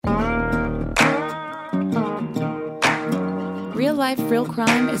Life, Real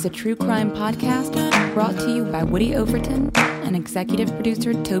Crime is a true crime podcast brought to you by Woody Overton and executive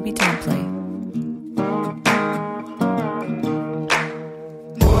producer Toby Tomplay.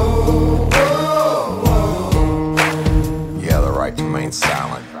 You have the right to remain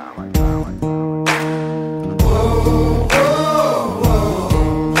silent.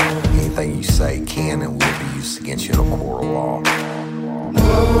 Anything you say can and will be used against you in a court of law.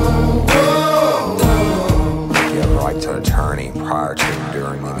 You have the right to an attorney prior to and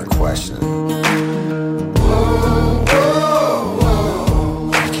during any questioning.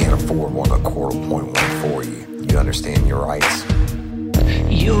 You can't afford one, the court will appoint one for you. You understand your rights?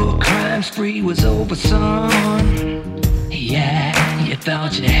 Your crime spree was over, son. Yeah, you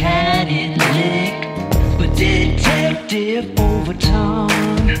thought you had it licked, but Detective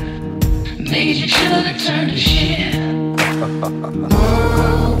Overton made you should have turned to shit.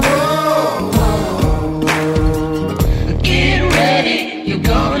 Get ready, you're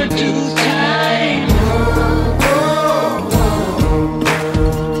gonna do time.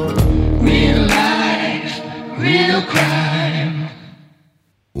 Real life, real crime.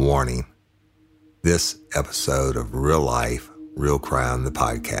 Warning. This episode of Real Life, Real Crime, the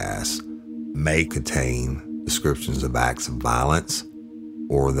podcast, may contain descriptions of acts of violence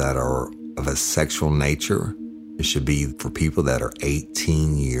or that are of a sexual nature. It should be for people that are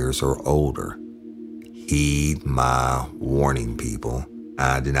 18 years or older. Heed my warning, people.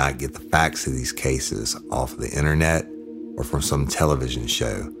 I do not get the facts of these cases off of the internet or from some television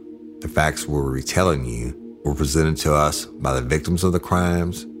show. The facts we're retelling you were presented to us by the victims of the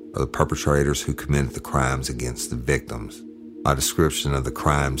crimes or the perpetrators who committed the crimes against the victims. My description of the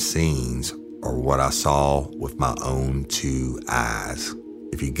crime scenes are what I saw with my own two eyes.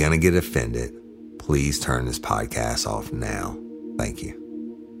 If you're going to get offended, please turn this podcast off now. Thank you.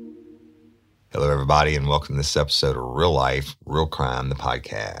 Hello, everybody, and welcome to this episode of Real Life, Real Crime, the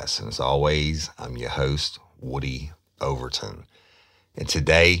podcast. And as always, I'm your host, Woody Overton. In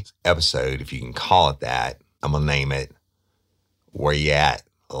today's episode, if you can call it that, I'm going to name it Where You At,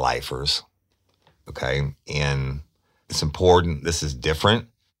 Lifers? Okay, and it's important. This is different,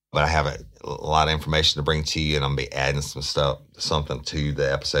 but I have a lot of information to bring to you, and I'm going to be adding something to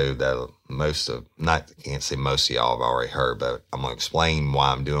the episode that can't say most of y'all have already heard, but I'm going to explain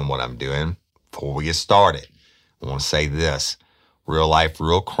why I'm doing what I'm doing. Before we get started, I want to say this: Real Life,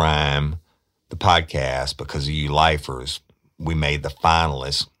 Real Crime, the podcast, because of you lifers, we made the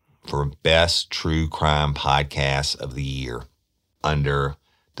finalists for Best True Crime Podcast of the Year under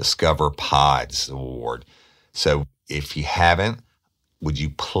Discover Pods Award. So if you haven't, would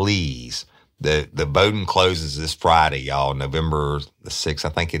you please, the voting closes this Friday, y'all, November the 6th, I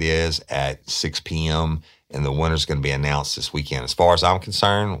think it is, at 6 p.m., and the winner's going to be announced this weekend. As far as I'm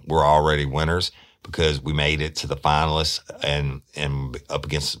concerned, we're already winners because we made it to the finalists and up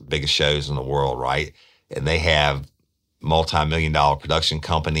against the biggest shows in the world, right? And they have multi-million-dollar production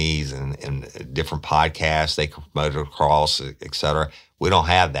companies and different podcasts they can promote across, et cetera. We don't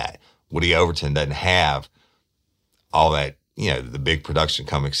have that. Woody Overton doesn't have all that, the big production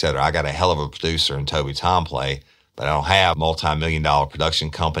company, et cetera. I got a hell of a producer in Toby Tomplay, but I don't have multi-million-dollar production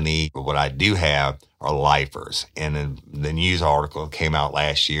company. But what I do have are lifers. And then the news article came out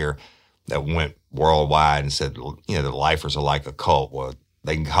last year that went worldwide and said, the lifers are like a cult. Well,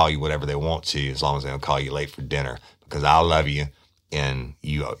 they can call you whatever they want to as long as they don't call you late for dinner, because I love you and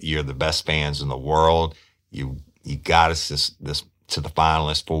you're the best fans in the world. You got us this to the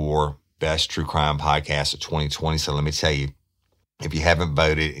finalists for Best True Crime Podcast of 2020. So let me tell you, if you haven't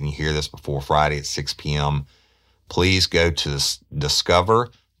voted and you hear this before Friday at 6 p.m., please go to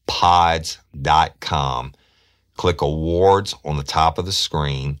discoverpods.com. Click awards on the top of the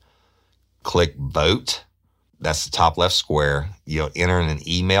screen. Click vote. That's the top left square. You'll enter in an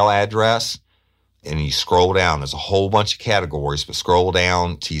email address and you scroll down. There's a whole bunch of categories, but scroll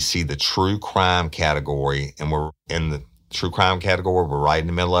down till you see the true crime category. And we're in the true crime category. We're right in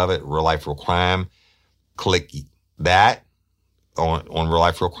the middle of it. Real Life, Real Crime. Click that on Real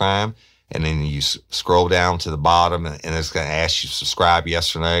Life, Real Crime. And then you scroll down to the bottom and it's going to ask you to subscribe,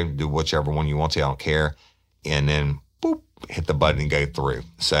 yes or no. Do whichever one you want to. I don't care. And then, boop, hit the button and go through.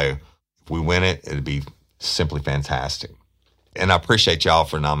 So if we win it, it'd be simply fantastic. And I appreciate y'all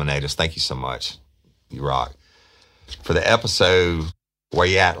for nominating us. Thank you so much. You rock. For the episode, Where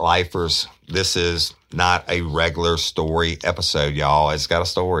You At, Lifers, this is not a regular story episode, y'all. It's got a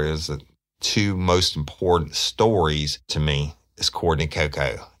story. It's the two most important stories to me is Courtney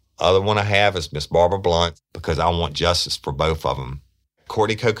Coco. Other one I have is Miss Barbara Blunt, because I want justice for both of them.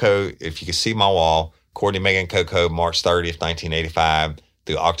 Courtney Coco, if you can see my wall, Courtney Megan Coco, March 30th, 1985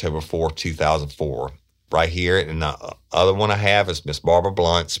 through October 4th, 2004. right here. And the other one I have is Miss Barbara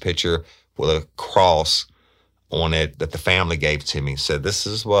Blunt's picture with a cross on it that the family gave to me. So this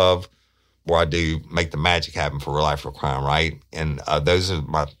is where I do make the magic happen for Real Life, Real Crime, right? And those are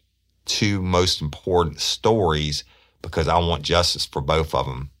my two most important stories because I want justice for both of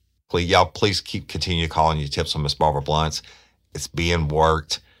them. Please continue calling your tips on Miss Barbara Blunt's. It's being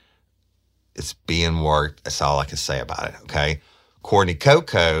worked. It's being worked. That's all I can say about it, okay? Courtney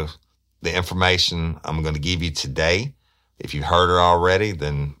Coco, the information I'm going to give you today, if you've heard her already,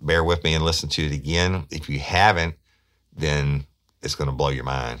 then bear with me and listen to it again. If you haven't, then it's going to blow your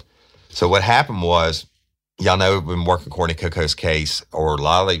mind. So what happened was, y'all know we've been working Courtney Coco's case, or a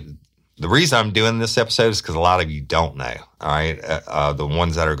lot of the reason I'm doing this episode is because a lot of you don't know, all right? The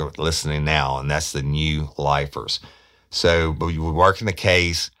ones that are listening now, and that's the new lifers. So, but we were working the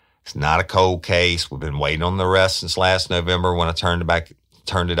case. It's not a cold case. We've been waiting on the arrest since last November when I turned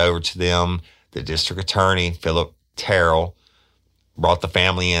it over to them. The district attorney, Philip Terrell, brought the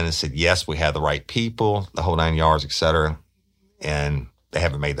family in and said, yes, we have the right people, the whole 9 yards, et cetera. And they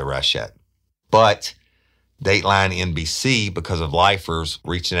haven't made the arrest yet. But Dateline NBC, because of lifers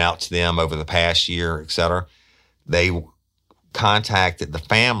reaching out to them over the past year, et cetera, they contacted the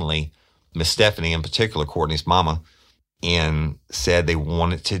family, Miss Stephanie in particular, Courtney's mama, and said they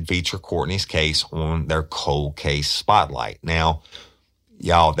wanted to feature Courtney's case on their cold case spotlight. Now,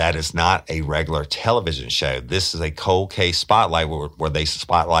 y'all, that is not a regular television show. This is a cold case spotlight where they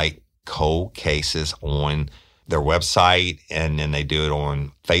spotlight cold cases on their website, and then they do it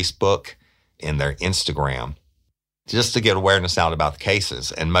on Facebook and their Instagram just to get awareness out about the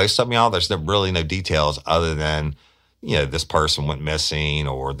cases. And most of them, y'all, there's really no details other than, this person went missing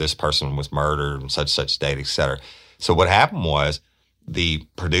or this person was murdered and such date, et cetera. So what happened was the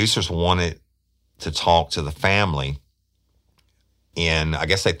producers wanted to talk to the family, and I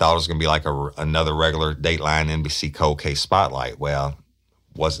guess they thought it was going to be like another regular Dateline NBC cold case spotlight. Well,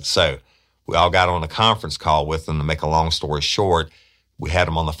 wasn't so. We all got on a conference call with them. To make a long story short, we had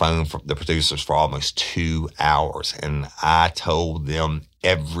them on the phone for the producers for almost 2 hours, and I told them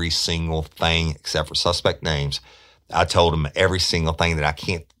every single thing except for suspect names. I told them every single thing that I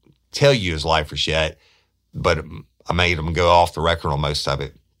can't tell you as lifers yet, but I made them go off the record on most of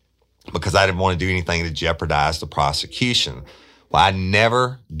it because I didn't want to do anything to jeopardize the prosecution. Well, I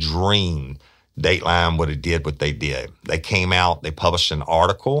never dreamed Dateline would have did what they did. They came out, they published an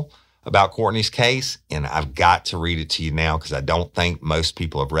article about Courtney's case, and I've got to read it to you now because I don't think most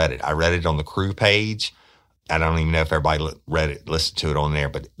people have read it. I read it on the Crew page. I don't even know if everybody read it, listened to it on there,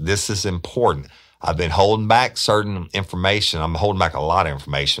 but this is important. I've been holding back certain information. I'm holding back a lot of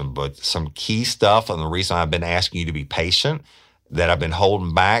information, but some key stuff, and the reason I've been asking you to be patient, that I've been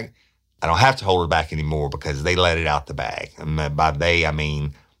holding back, I don't have to hold it back anymore because they let it out the bag. And by they, I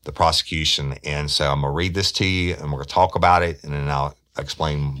mean the prosecution. And so I'm going to read this to you, and we're going to talk about it, and then I'll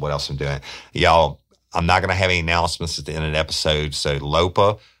explain what else I'm doing. Y'all, I'm not going to have any announcements at the end of the episode. So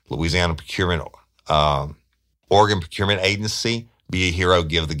LOPA, Louisiana Procurement, Oregon Procurement Agency, be a hero,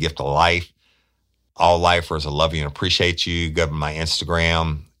 give the gift of life. All lifers, I love you and appreciate you. Go to my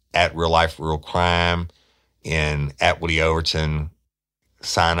Instagram, at Real Life, Real Crime, and at Woody Overton.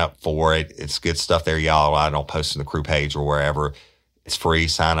 Sign up for it. It's good stuff there, y'all. I don't post in the Crew page or wherever. It's free.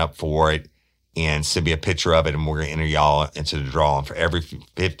 Sign up for it and send me a picture of it, and we're going to enter y'all into the drawing. For every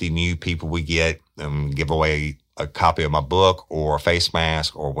 50 new people we get, give away a copy of my book or a face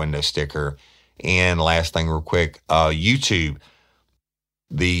mask or a window sticker. And last thing real quick, YouTube.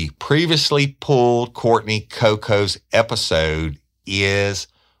 The previously pulled Courtney Coco's episode is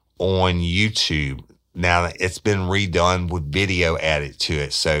on YouTube. Now, it's been redone with video added to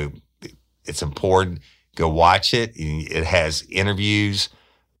it, so it's important. Go watch it. It has interviews,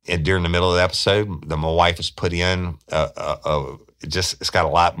 and during the middle of the episode that my wife has put in, it's got a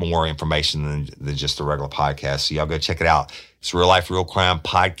lot more information than just a regular podcast. So y'all go check it out. It's Real Life, Real Crime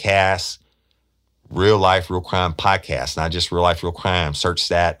Podcast. Real Life, Real Crime Podcast, not just Real Life, Real Crime. Search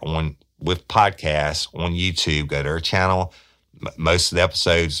that with podcasts on YouTube. Go to our channel. Most of the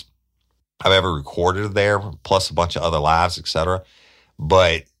episodes I've ever recorded are there, plus a bunch of other lives, etc.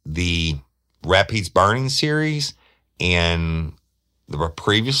 But the Rapides Burning series and the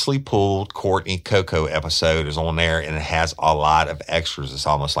previously pulled Courtney Coco episode is on there, and it has a lot of extras. It's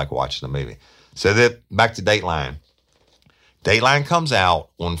almost like watching a movie. So back to Dateline. Dateline comes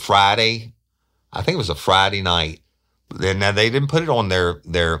out on Friday. I think it was a Friday night. Now, they didn't put it on their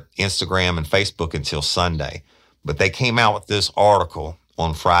Instagram and Facebook until Sunday, but they came out with this article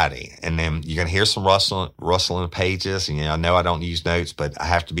on Friday. And then you're going to hear some rustling pages. And I know I don't use notes, but I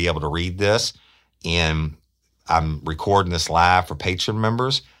have to be able to read this. And I'm recording this live for Patreon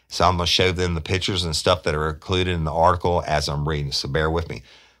members. So I'm going to show them the pictures and stuff that are included in the article as I'm reading. So bear with me.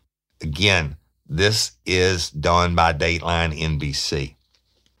 Again, this is done by Dateline NBC.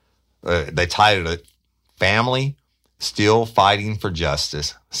 They titled it, Family Still Fighting for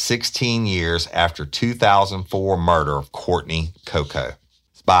Justice, 16 Years After 2004 Murder of Courtney Coco.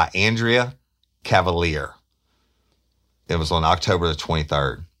 It's by Andrea Cavalier. It was on October the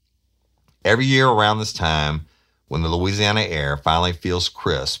 23rd. Every year around this time, when the Louisiana air finally feels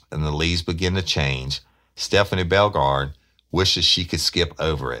crisp and the leaves begin to change, Stephanie Bellegarde wishes she could skip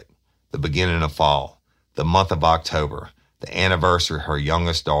over it. The beginning of fall, the month of October, the anniversary of her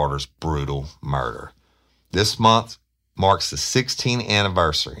youngest daughter's brutal murder. This month marks the 16th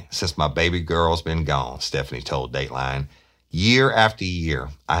anniversary since my baby girl's been gone, Stephanie told Dateline. Year after year,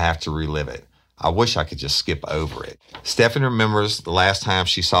 I have to relive it. I wish I could just skip over it. Stephanie remembers the last time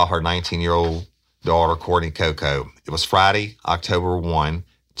she saw her 19-year-old daughter, Courtney Coco. It was Friday, October 1,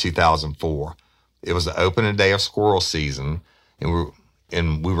 2004. It was the opening day of squirrel season,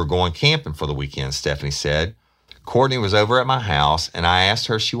 and we were going camping for the weekend, Stephanie said. Courtney was over at my house, and I asked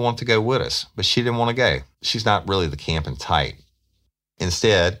her if she wanted to go with us, but she didn't want to go. She's not really the camping type.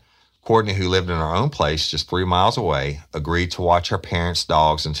 Instead, Courtney, who lived in her own place just 3 miles away, agreed to watch her parents'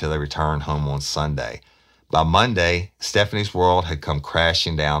 dogs until they returned home on Sunday. By Monday, Stephanie's world had come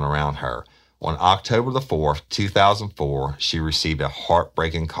crashing down around her. On October the 4th, 2004, she received a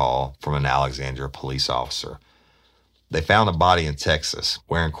heartbreaking call from an Alexandria police officer. They found a body in Texas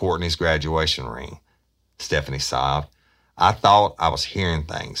wearing Courtney's graduation ring. Stephanie sobbed. I thought I was hearing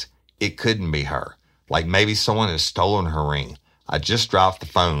things. It couldn't be her. Like maybe someone had stolen her ring. I just dropped the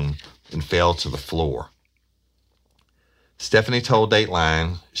phone and fell to the floor. Stephanie told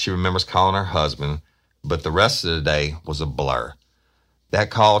Dateline she remembers calling her husband, but the rest of the day was a blur. That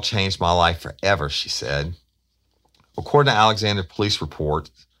call changed my life forever, she said. According to Alexandria police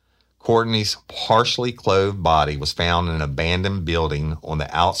reports, Courtney's partially clothed body was found in an abandoned building on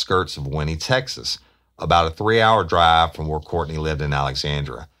the outskirts of Winnie, Texas, about a 3-hour drive from where Courtney lived in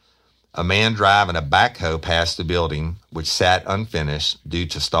Alexandria. A man driving a backhoe past the building, which sat unfinished due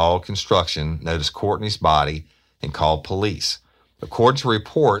to stalled construction, noticed Courtney's body and called police. According to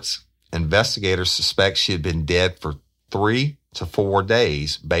reports, investigators suspect she had been dead for 3 to 4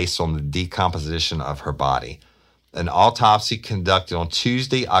 days based on the decomposition of her body. An autopsy conducted on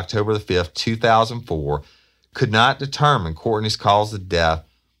Tuesday, October the 5th, 2004, could not determine Courtney's cause of death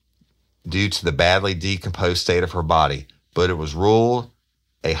due to the badly decomposed state of her body, but it was ruled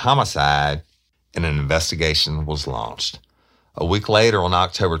a homicide and an investigation was launched. A week later, on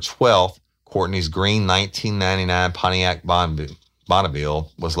October 12th, Courtney's green 1999 Pontiac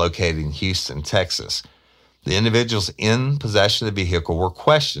Bonneville was located in Houston, Texas. The individuals in possession of the vehicle were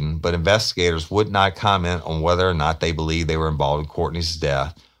questioned, but investigators would not comment on whether or not they believed they were involved in Courtney's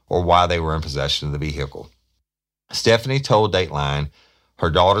death or why they were in possession of the vehicle. Stephanie told Dateline her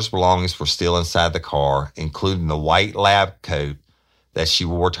daughter's belongings were still inside the car, including the white lab coat that she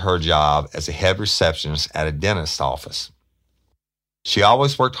wore to her job as a head receptionist at a dentist's office. She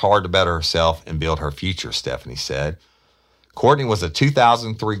always worked hard to better herself and build her future, Stephanie said. Courtney was a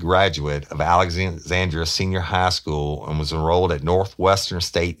 2003 graduate of Alexandria Senior High School and was enrolled at Northwestern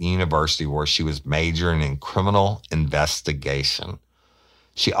State University, where she was majoring in criminal investigation.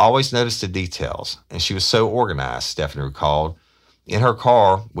 She always noticed the details, and she was so organized, Stephanie recalled. In her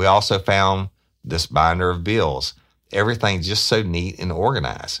car, we also found this binder of bills. Everything just so neat and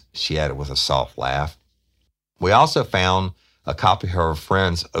organized, she added with a soft laugh. We also found a copy of her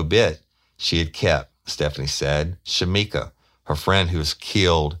friend's obit she had kept, Stephanie said. Shamika, her friend who was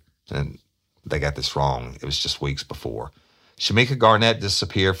killed, and they got this wrong, it was just weeks before. Shamika Garnett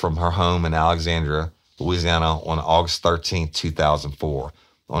disappeared from her home in Alexandria, Louisiana on August 13, 2004.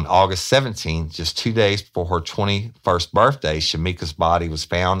 On August 17, just 2 days before her 21st birthday, Shamika's body was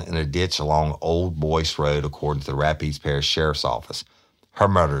found in a ditch along Old Boyce Road, according to the Rapides Parish Sheriff's Office. Her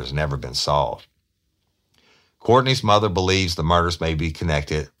murder has never been solved. Courtney's mother believes the murders may be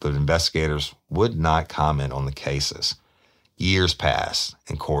connected, but investigators would not comment on the cases. Years passed,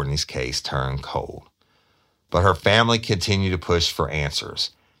 and Courtney's case turned cold. But her family continued to push for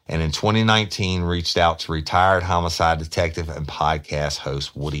answers, and in 2019 reached out to retired homicide detective and podcast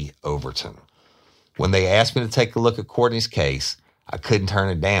host Woody Overton. When they asked me to take a look at Courtney's case, I couldn't turn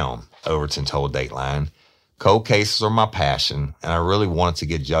it down, Overton told Dateline. Cold cases are my passion, and I really wanted to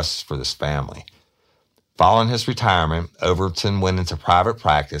get justice for this family. Following his retirement, Overton went into private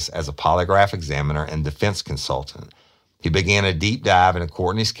practice as a polygraph examiner and defense consultant. He began a deep dive into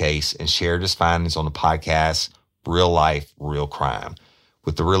Courtney's case and shared his findings on the podcast Real Life, Real Crime.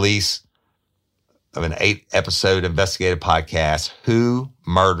 With the release of an 8-episode investigative podcast, Who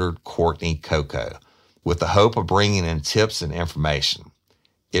Murdered Courtney Coco, with the hope of bringing in tips and information.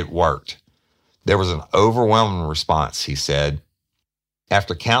 It worked. There was an overwhelming response, he said.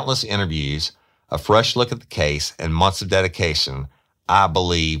 After countless interviews, a fresh look at the case, and months of dedication, I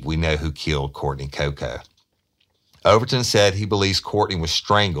believe we know who killed Courtney Coco. Overton said he believes Courtney was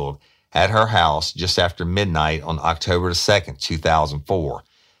strangled at her house just after midnight on October 2nd, 2004,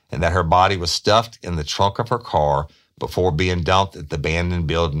 and that her body was stuffed in the trunk of her car before being dumped at the abandoned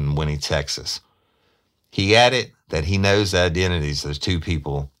building in Winnie, Texas. He added that he knows the identities of the two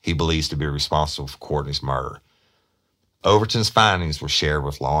people he believes to be responsible for Courtney's murder. Overton's findings were shared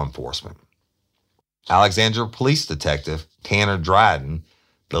with law enforcement. Alexandria Police Detective Tanner Dryden,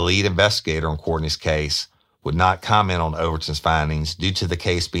 the lead investigator on Courtney's case, would not comment on Overton's findings due to the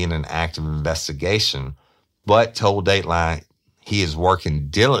case being an active investigation, but told Dateline he is working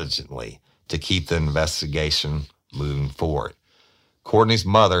diligently to keep the investigation moving forward. Courtney's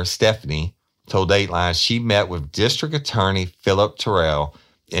mother, Stephanie, told Dateline she met with District Attorney Philip Terrell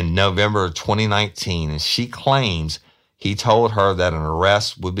in November of 2019, and she claims he told her that an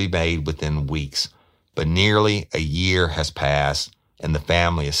arrest would be made within weeks. But nearly a year has passed, and the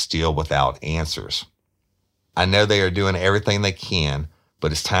family is still without answers. I know they are doing everything they can,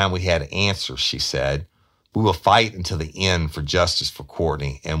 but it's time we had answers, she said. We will fight until the end for justice for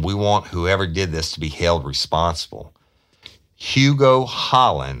Courtney, and we want whoever did this to be held responsible. Hugo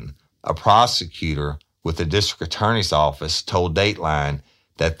Holland, a prosecutor with the district attorney's office, told Dateline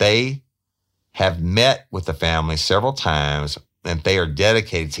that they have met with the family several times and they are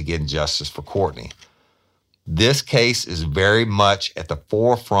dedicated to getting justice for Courtney. This case is very much at the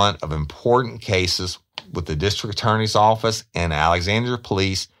forefront of important cases with the district attorney's office and Alexandria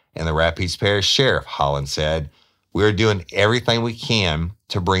Police and the Rapides Parish Sheriff, Holland said. We are doing everything we can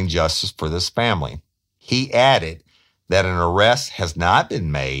to bring justice for this family. He added that an arrest has not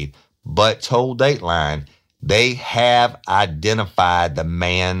been made, but told Dateline they have identified the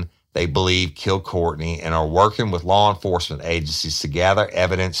man they believe killed Courtney and are working with law enforcement agencies to gather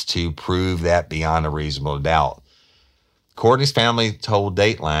evidence to prove that beyond a reasonable doubt. Courtney's family told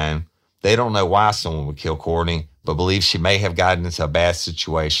Dateline they don't know why someone would kill Courtney, but believe she may have gotten into a bad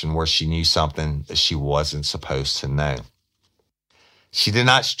situation where she knew something that she wasn't supposed to know. She did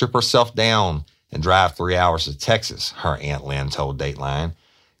not strip herself down and drive 3 hours to Texas, her Aunt Lynn told Dateline.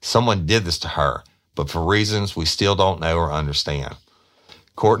 Someone did this to her, but for reasons we still don't know or understand.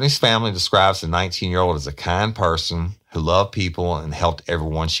 Courtney's family describes the 19-year-old as a kind person who loved people and helped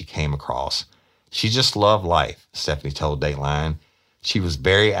everyone she came across. She just loved life, Stephanie told Dateline. She was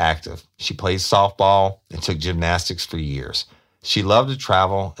very active. She played softball and took gymnastics for years. She loved to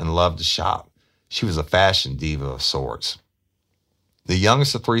travel and loved to shop. She was a fashion diva of sorts. The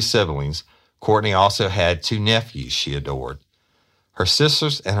youngest of 3 siblings, Courtney also had 2 nephews she adored. Her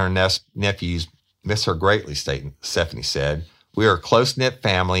sisters and her nephews miss her greatly, Stephanie said. We are a close-knit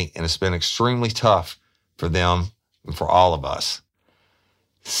family, and it's been extremely tough for them and for all of us.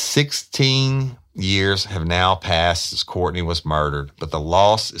 16 years have now passed since Courtney was murdered, but the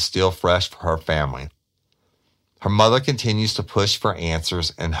loss is still fresh for her family. Her mother continues to push for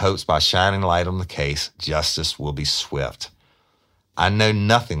answers and hopes by shining light on the case, justice will be swift. I know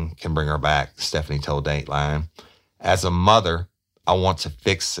nothing can bring her back, Stephanie told Dateline. As a mother, I want to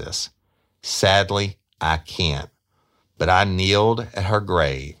fix this. Sadly, I can't. But I kneeled at her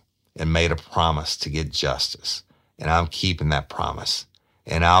grave and made a promise to get justice, and I'm keeping that promise,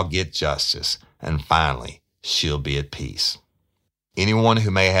 and I'll get justice, and finally, she'll be at peace. Anyone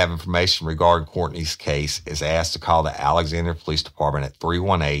who may have information regarding Courtney's case is asked to call the Alexandria Police Department at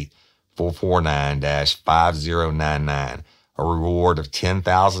 318-449-5099. A reward of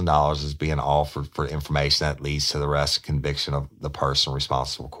 $10,000 is being offered for information that leads to the arrest and conviction of the person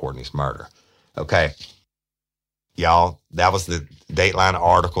responsible for Courtney's murder. Okay. Y'all, that was the Dateline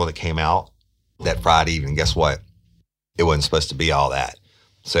article that came out that Friday evening. Guess what? It wasn't supposed to be all that.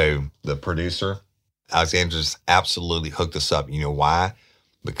 So the producer, Alexandra, just absolutely hooked us up. You know why?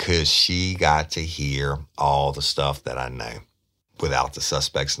 Because she got to hear all the stuff that I know without the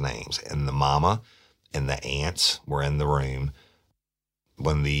suspects' names. And the mama and the aunts were in the room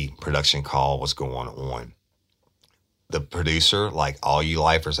when the production call was going on. The producer, like all you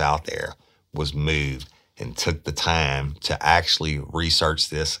lifers out there, was moved and took the time to actually research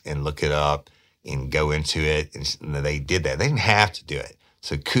this and look it up and go into it. And they did that. They didn't have to do it.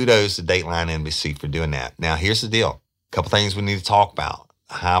 So kudos to Dateline NBC for doing that. Now, here's the deal. A couple things we need to talk about.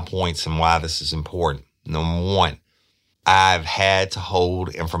 High points and why this is important. Number one, I've had to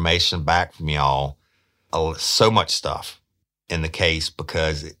hold information back from y'all, so much stuff in the case,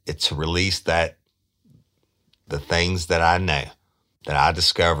 because it's to release that the things that I know, that I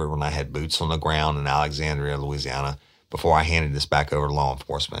discovered when I had boots on the ground in Alexandria, Louisiana, before I handed this back over to law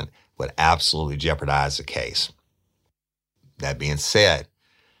enforcement, would absolutely jeopardize the case. That being said,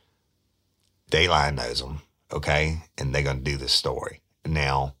 Dateline knows them, okay? And they're going to do this story.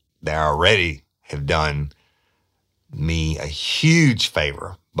 Now, they already have done me a huge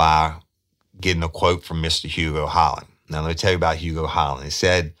favor by getting a quote from Mr. Hugo Holland. Now, let me tell you about Hugo Holland. He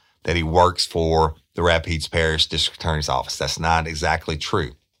said that he works for the Rapides Parish District Attorney's Office. That's not exactly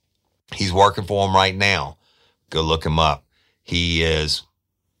true. He's working for him right now. Go look him up. He is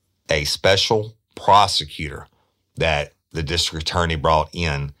a special prosecutor that the district attorney brought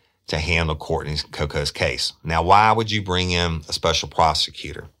in to handle Courtney Coco's case. Now, why would you bring in a special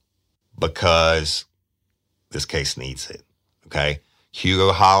prosecutor? Because this case needs it, okay?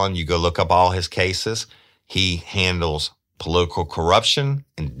 Hugo Holland, you go look up all his cases. He handles political corruption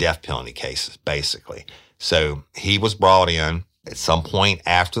and death penalty cases, basically. So he was brought in at some point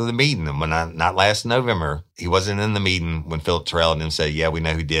after the meeting, and not last November. He wasn't in the meeting when Philip Terrell and them said, yeah, we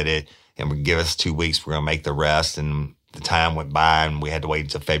know who did it, and give us 2 weeks, we're going to make the rest. And the time went by, and we had to wait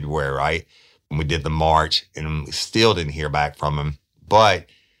until February, right? And we did the March, and we still didn't hear back from him. But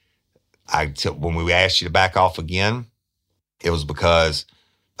when we asked you to back off again, it was because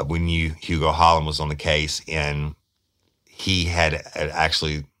we knew Hugo Holland was on the case, and he had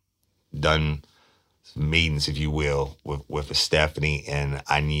actually done some meetings, if you will, with Stephanie, and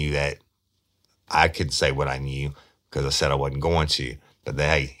I knew that I could say what I knew because I said I wasn't going to. But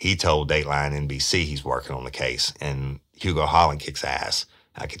hey, he told Dateline NBC he's working on the case, and Hugo Holland kicks ass.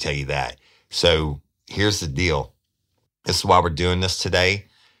 I can tell you that. So here's the deal. This is why we're doing this today.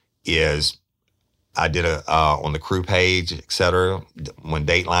 Is I did on the crew page, etc. When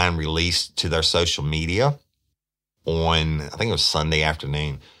Dateline released to their social media on, I think it was Sunday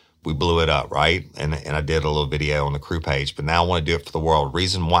afternoon, we blew it up, right? And I did a little video on the crew page, but now I want to do it for the world.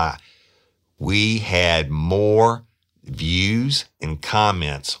 Reason why: we had more views and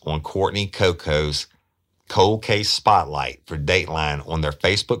comments on Courtney Coco's cold case spotlight for Dateline on their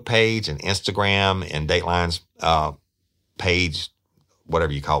Facebook page and Instagram and Dateline's page,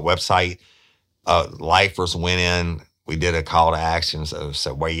 whatever you call it, website. Lifers went in. We did a call to action.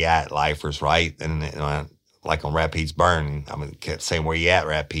 So where you at, Lifers, right? And like on Rapides Burn, kept saying, where you at,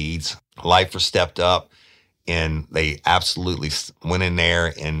 Rapides? Lifers stepped up, and they absolutely went in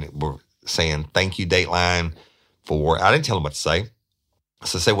there and were saying, thank you, Dateline, for, I didn't tell them what to say.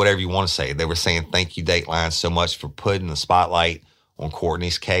 So say whatever you want to say. They were saying, thank you, Dateline, so much for putting the spotlight on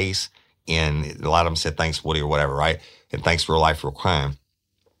Courtney's case. And a lot of them said, thanks, Woody, or whatever, right? And thanks for Real Life, Real Crime.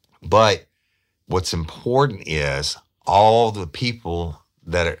 But what's important is all the people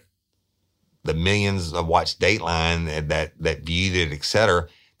that are, the millions that watch Dateline, that viewed it, et cetera,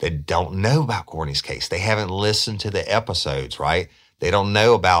 that don't know about Courtney's case. They haven't listened to the episodes, right? They don't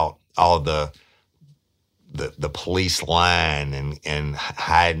know about all the police lying and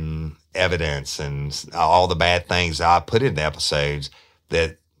hiding evidence and all the bad things I put in the episodes,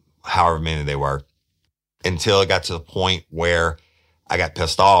 that however many they were, until it got to the point where I got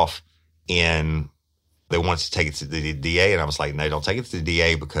pissed off and they wanted to take it to the DA. And I was like, no, don't take it to the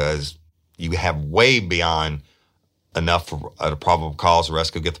DA, because you have way beyond enough for a probable cause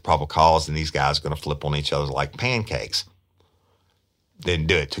arrest. Go get the probable cause, and these guys are going to flip on each other like pancakes. Didn't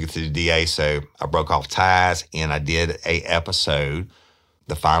do it. Took it to the DA, so I broke off ties, and I did a episode,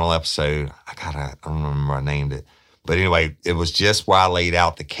 the final episode. I don't remember I named it. But anyway, it was just where I laid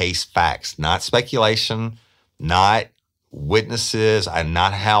out the case facts, not speculation, not witnesses, and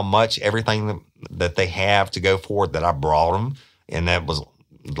not how much, everything that they have to go forward that I brought them, and that was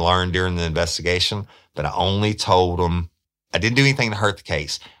learned during the investigation. But I only told them, I didn't do anything to hurt the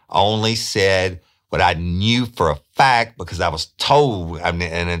case. I only said what I knew for a fact because I was told, I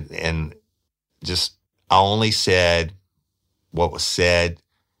only said what was said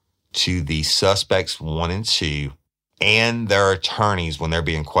to the suspects 1 and 2 and their attorneys when they're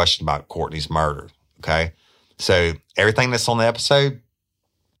being questioned about Courtney's murder, okay? So everything that's on the episode,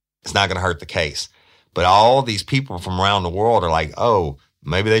 it's not going to hurt the case. But all these people from around the world are like, oh,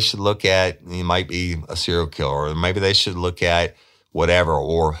 maybe they should look at, he might be a serial killer, or maybe they should look at whatever,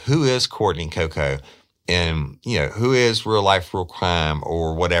 or who is Courtney Coco, and, who is Real Life, Real Crime,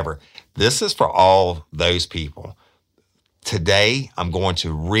 or whatever. This is for all those people. Today, I'm going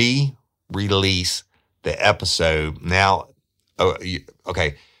to re-release the episode. Now,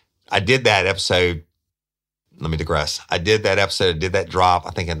 okay, I did that episode. Let me digress. I did that drop,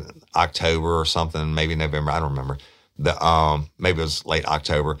 I think in October or something, maybe November, I don't remember. Maybe it was late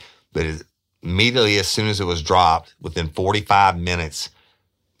October, but immediately as soon as it was dropped, within 45 minutes,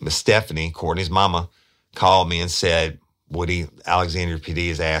 Miss Stephanie, Courtney's mama, called me and said, Woody, Alexandria PD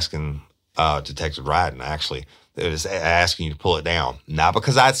is asking Detective Dryden, actually, they're just asking you to pull it down. Not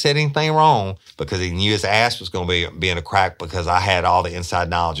because I'd said anything wrong, because he knew his ass was going to be in a crack, because I had all the inside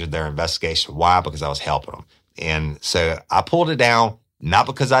knowledge of their investigation. Why? Because I was helping them. And so I pulled it down, not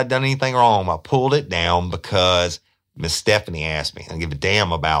because I'd done anything wrong. I pulled it down because Miss Stephanie asked me. I don't give a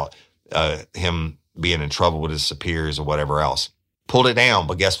damn about him being in trouble with his superiors or whatever else. Pulled it down,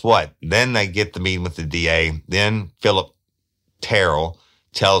 but guess what? Then they get the meeting with the DA. Then Philip Terrell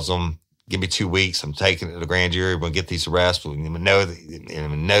tells them, give me 2 weeks. I'm taking it to the grand jury. We'll get these arrests. We know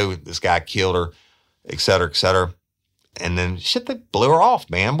this guy killed her, et cetera, et cetera. And then they blew her off,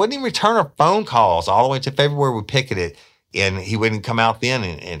 man. Wouldn't even return her phone calls all the way to February. We picketed, and he wouldn't come out then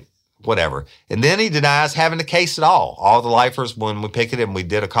and whatever. And then he denies having the case at all. All the lifers, when we picketed and we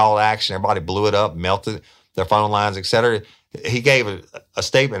did a call to action, everybody blew it up, melted their phone lines, et cetera. He gave a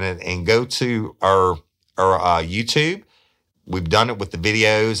statement and go to our YouTube. We've done it with the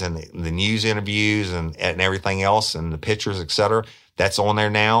videos and the news interviews and everything else and the pictures, et cetera. That's on there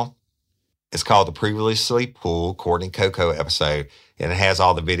now. It's called the Previously Pulled Courtney Coco episode, and it has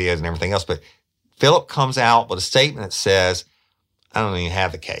all the videos and everything else. But Philip comes out with a statement that says, I don't even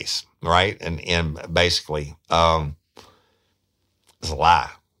have the case, right? And basically, it's a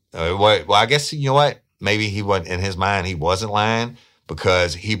lie. Well, I guess, you know what? Maybe he wasn't, in his mind, he wasn't lying,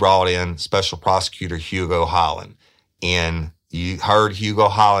 because he brought in Special Prosecutor Hugo Holland. And you heard Hugo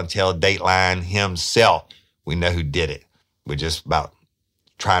Holland tell Dateline himself, we know who did it. We're just about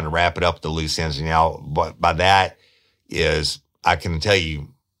trying to wrap it up, the loose ends. And but by that is, I can tell you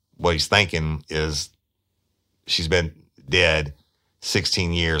what he's thinking is, she's been dead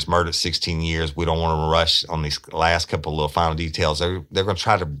 16 years, murdered 16 years. We don't want to rush on these last couple of little final details. They're going to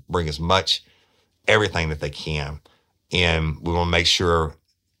try to bring as much, everything that they can. And we want to make sure.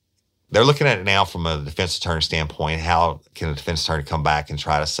 They're looking at it now from a defense attorney standpoint. How can a defense attorney come back and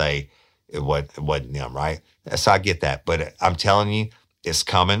try to say it wasn't them, right? So I get that. But I'm telling you, it's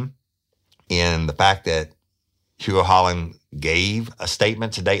coming. And the fact that Hugo Holland gave a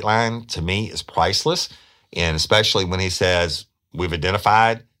statement to Dateline, to me, is priceless. And especially when he says, we've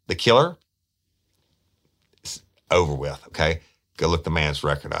identified the killer, it's over with, okay? Go look the man's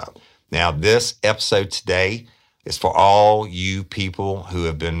record up. Now, this episode today is for all you people who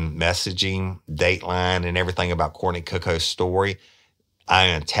have been messaging Dateline and everything about Courtney Coco's story. I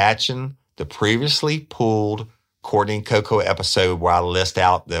am attaching the Previously Pulled Courtney Coco episode where I list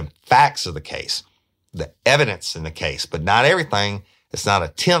out the facts of the case, the evidence in the case, but not everything. It's not a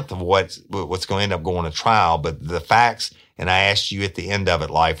tenth of what's going to end up going to trial, but the facts. And I asked you at the end of it,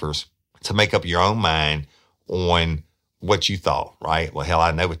 lifers, to make up your own mind on what you thought, right? Well, hell,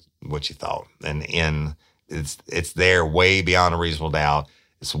 I know what you thought. And it's there way beyond a reasonable doubt.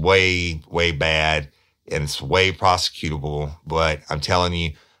 It's way, way bad, and it's way prosecutable. But I'm telling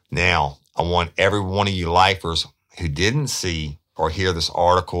you now, I want every one of you lifers who didn't see or hear this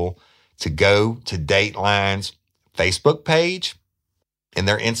article to go to Dateline's Facebook page and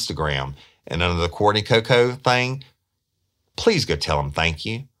their Instagram. And under the Courtney Coco thing, please go tell them thank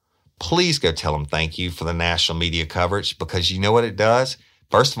you. Please go tell them thank you for the national media coverage, because you know what it does?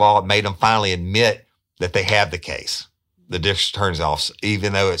 First of all, it made them finally admit that they have the case, the district attorney's office,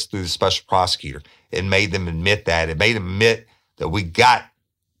 even though it's through the special prosecutor. It made them admit that. It made them admit that we got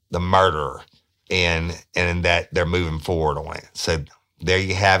the murderer and that they're moving forward on it. So there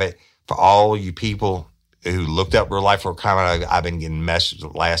you have it. For all you people who looked up Real Life Real Crime, I've been getting messages the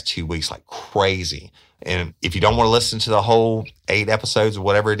last 2 weeks like crazy. And if you don't want to listen to the whole 8 episodes or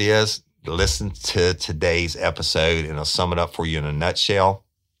whatever it is, listen to today's episode and I'll sum it up for you in a nutshell.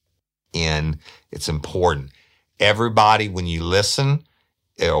 And it's important. Everybody, when you listen,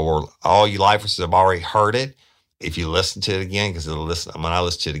 or all you lifers have already heard it, if you listen to it again, because when I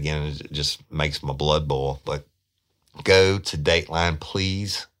listen to it again, it just makes my blood boil. But go to Dateline,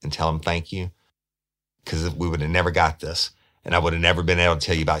 please, and tell them thank you, because we would have never got this. And I would have never been able to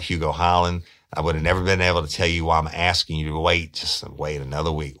tell you about Hugo Holland. I would have never been able to tell you why I'm asking you to wait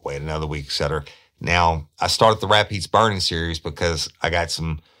another week, et cetera. Now, I started the Rapides Burning series because I got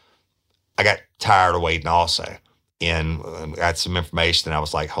tired of waiting also. And I got some information and I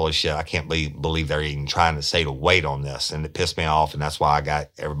was like, holy shit, I can't believe they're even trying to say to wait on this. And it pissed me off. And that's why I got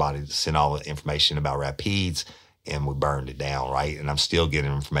everybody to send all the information about Rapides and we burned it down, right? And I'm still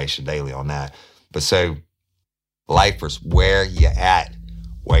getting information daily on that. But so, lifers, where you at?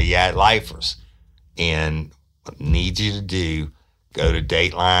 Where you at, lifers? And what I need you to do, go to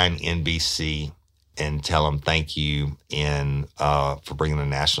Dateline NBC and tell them thank you for bringing the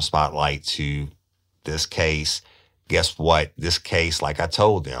national spotlight to this case. Guess what? This case, like I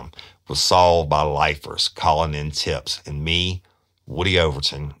told them, was solved by lifers calling in tips. And me, Woody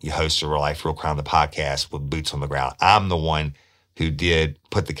Overton, your host of Real Life, Real Crime, the podcast with boots on the ground. I'm the one who did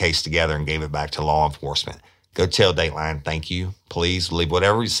put the case together and gave it back to law enforcement. Go tell Dateline, thank you. Please leave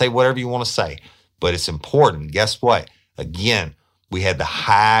whatever you say, whatever you want to say. But it's important. Guess what? Again, we had the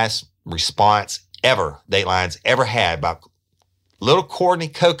highest response ever Dateline's ever had about little Courtney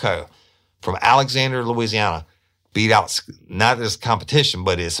Coco from Alexandria, Louisiana. Beat out, not as competition,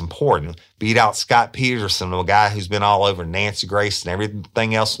 but it's important, beat out Scott Peterson, a guy who's been all over Nancy Grace and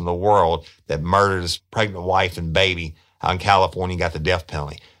everything else in the world that murdered his pregnant wife and baby out in California, got the death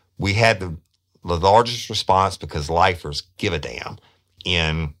penalty. We had the largest response because lifers give a damn.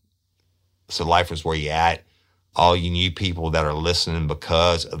 And so lifers, where you at? All you new people that are listening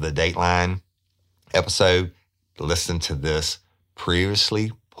because of the Dateline episode, listen to this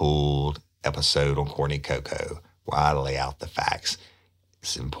previously pulled episode on Courtney Coco, where I lay out the facts.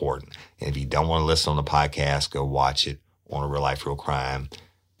 It's important. And if you don't want to listen on the podcast, go watch it on a Real Life, Real Crime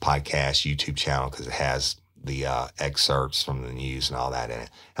podcast YouTube channel, because it has the excerpts from the news and all that in it.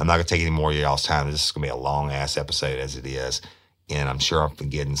 I'm not going to take any more of y'all's time. This is going to be a long-ass episode as it is, and I'm sure I'm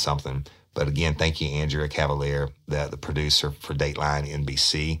forgetting something. But again, thank you, Andrea Cavalier, the producer for Dateline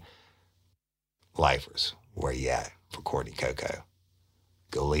NBC. Lifers, where you at for Courtney Coco?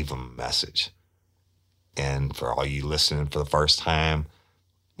 Go leave them a message. And for all you listening for the first time,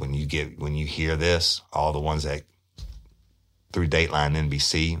 when you hear this, all the ones that through Dateline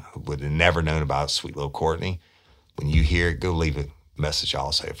NBC would have never known about sweet little Courtney, when you hear it, go leave a message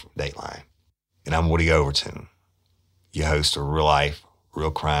also from Dateline. And I'm Woody Overton, your host of Real Life,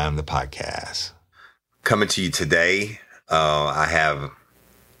 Real Crime, the podcast. Coming to you today, I have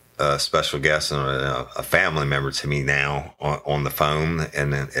a special guest and a family member to me now on the phone,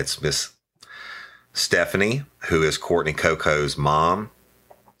 and it's Miss Stephanie, who is Courtney Coco's mom.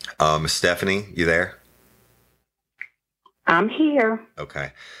 Miss Stephanie, you there? I'm here.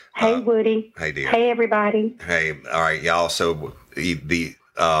 Okay. Hey, Woody. Hey, dear. Hey, everybody. Hey, all right, y'all. So the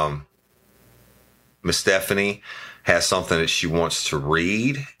Miss Stephanie has something that she wants to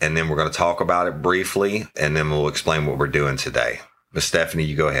read, and then we're going to talk about it briefly, and then we'll explain what we're doing today. Miss Stephanie,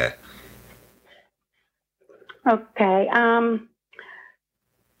 you go ahead. Okay.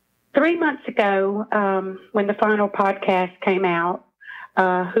 3 months ago, when the final podcast came out,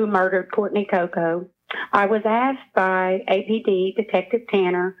 Who Murdered Courtney Coco, I was asked by APD Detective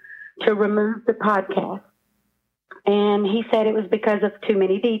Tanner to remove the podcast. And he said it was because of too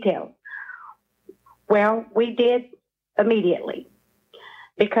many details. Well, we did immediately,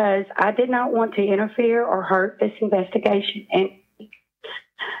 because I did not want to interfere or hurt this investigation. And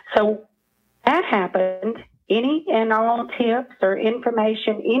so that happened. Any and all tips or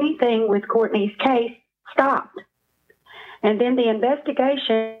information, anything with Courtney's case stopped. And then the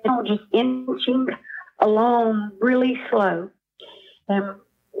investigation just inching along really slow. And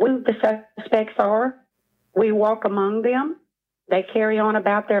who the suspects are, we walk among them. They carry on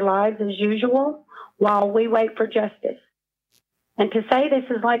about their lives as usual while we wait for justice. And to say this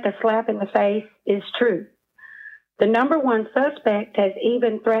is like a slap in the face is true. The number one suspect has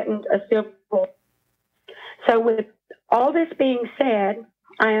even threatened a civil. So with all this being said,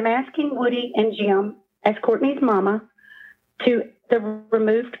 I am asking Woody and Jim, as Courtney's mama, to the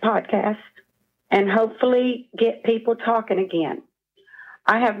removed podcast and hopefully get people talking again.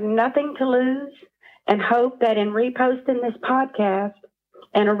 I have nothing to lose and hope that in reposting this podcast,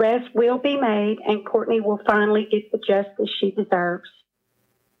 an arrest will be made and Courtney will finally get the justice she deserves.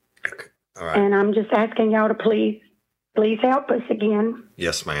 All right. And I'm just asking y'all to please help us again.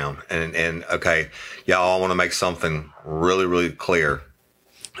 Yes, ma'am. And okay, y'all, I want to make something really, really clear.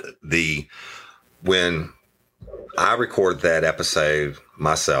 When I recorded that episode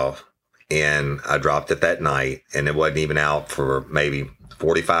myself, and I dropped it that night, and it wasn't even out for maybe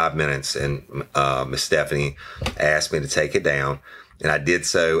 45 minutes, and Miss Stephanie asked me to take it down, and I did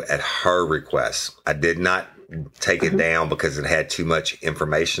so at her request. I did not take it down because it had too much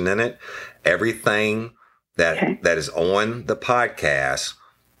information in it. Everything that is on the podcast,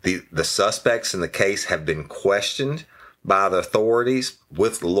 the suspects in the case have been questioned by the authorities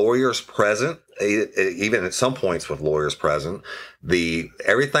with lawyers present, even at some points with lawyers present.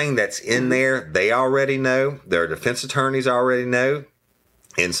 Everything that's in there, they already know. Their defense attorneys already know.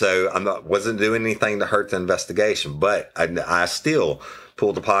 And so wasn't doing anything to hurt the investigation, but I still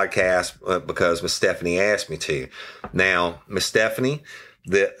pulled the podcast because Miss Stephanie asked me to. Now, Miss Stephanie,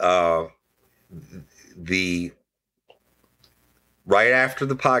 right after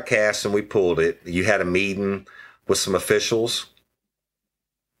the podcast and we pulled it, you had a meeting with some officials.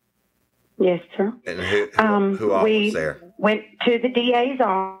 Yes, sir. And who all was there? We went to the DA's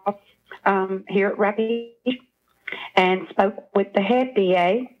office here at Rapid and spoke with the head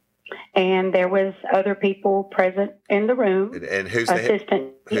DA. And there was other people present in the room. And who's the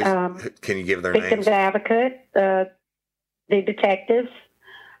assistant? Can you give their victim's names? Advocate, the detectives,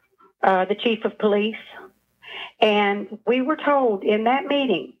 the chief of police. And we were told in that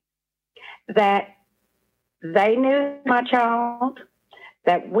meeting that they knew my child,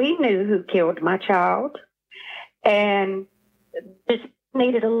 that we knew who killed my child, and just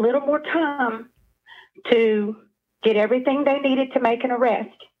needed a little more time to get everything they needed to make an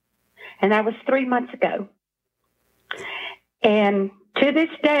arrest. And that was 3 months ago. And to this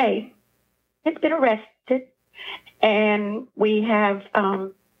day, it's been arrested. And we have,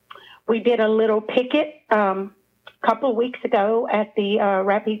 we did a little picket a couple of weeks ago at the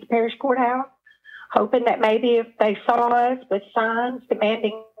Rapides Parish Courthouse, hoping that maybe if they saw us with signs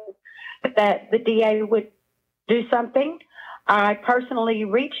demanding that the DA would do something. I personally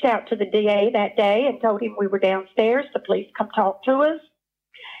reached out to the DA that day and told him we were downstairs to please come talk to us.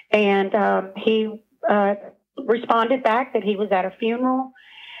 And he responded back that he was at a funeral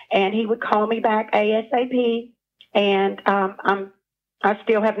and he would call me back ASAP. And I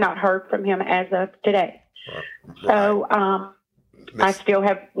still have not heard from him as of today. Right. So I still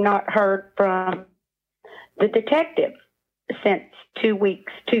have not heard from the detective since 2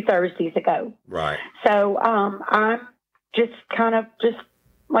 weeks, 2 Thursdays ago. Right. So I'm just kind of just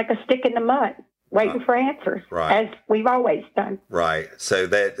like a stick in the mud, waiting for answers, right, as we've always done. Right. So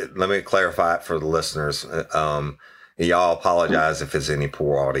that, let me clarify it for the listeners. Y'all apologize if it's any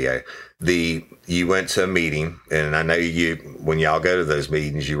poor audio. You went to a meeting, and I know when y'all go to those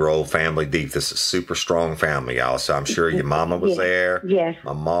meetings, you roll family deep. This is a super strong family, y'all. So I'm sure your mama was there. Yes.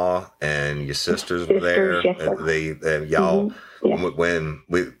 My ma and your sisters were there. Yes, sir. Y'all, Yes. when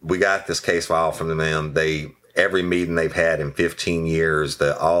we got this case file from them, every meeting they've had in 15 years,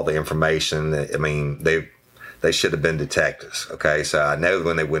 all the information, I mean, they should have been detectives. Okay. So I know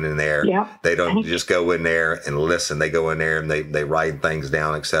when they went in there, they don't just go in there and listen. They go in there and they write things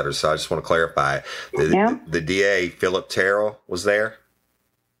down, et cetera. So I just want to clarify. The DA, Philip Terrell, was there?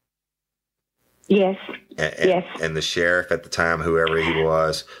 Yes. Yes. And the sheriff at the time, whoever he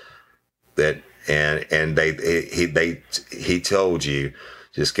was, he told you,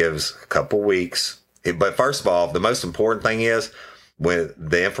 just give us a couple weeks. But first of all, the most important thing is when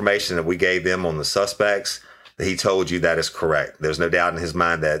the information that we gave them on the suspects, he told you that is correct. There's no doubt in his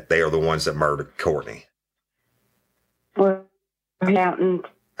mind that they are the ones that murdered Courtney. Well, out and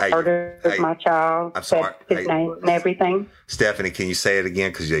murdered my child. I'm sorry. His name and everything. Stephanie, can you say it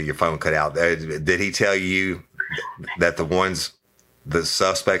again? Because your phone cut out. Did he tell you that the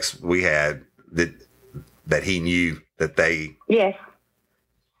suspects we had, that he knew that they... Yes.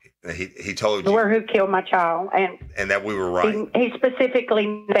 He told you... Who killed my child. And that we were right. He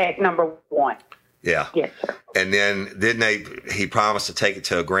specifically said number one. Yeah. Yes, sir. And then he promised to take it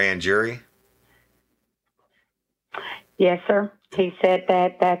to a grand jury? Yes, sir. He said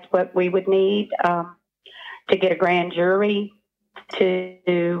that that's what we would need to get a grand jury to,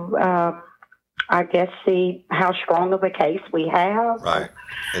 I guess, see how strong of a case we have. Right.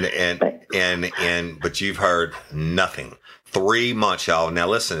 But you've heard nothing. 3 months, y'all. Now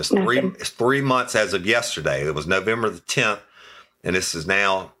listen, it's 3 months as of yesterday. It was November the 10th, and this is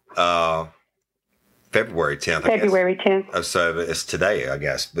now February 10th. February 10th. So it's today, I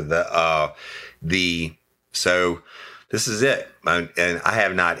guess. But so this is it. And I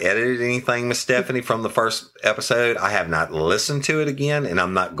have not edited anything, Miss Stephanie, from the first episode. I have not listened to it again, and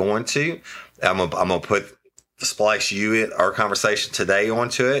I'm not going to. I'm gonna splice our conversation today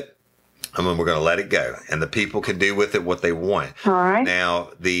onto it. And then we're going to let it go, and the people can do with it what they want. All right. Now,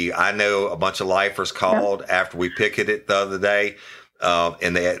 I know a bunch of lifers called after we picketed the other day,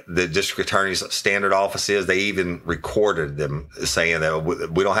 and the district attorney's standard office they even recorded them saying that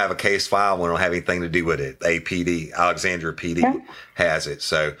we don't have a case file, we don't have anything to do with it. APD, Alexandria PD has it.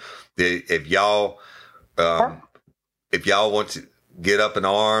 So if y'all want to get up in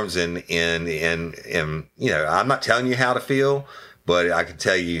arms and I'm not telling you how to feel, but I can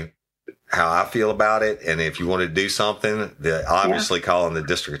tell you how I feel about it. And if you want to do something, obviously calling the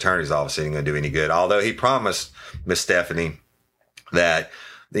district attorney's office ain't going to do any good. Although he promised Miss Stephanie that,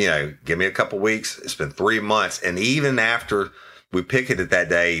 give me a couple weeks. It's been 3 months. And even after we picketed that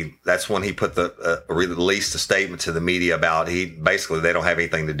day, that's when he put released a statement to the media about basically they don't have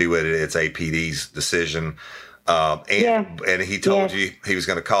anything to do with it. It's APD's decision. And he told you he was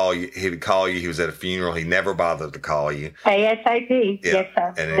going to call you. He would call you. He was at a funeral. He never bothered to call you. ASAP. Yes,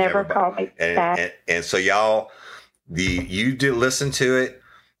 sir. And never called me back. And so y'all, you do listen to it.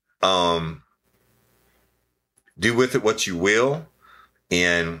 Do with it what you will.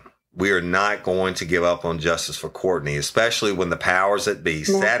 And we are not going to give up on justice for Courtney, especially when the powers that be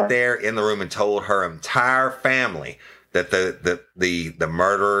sat there in the room and told her entire family that the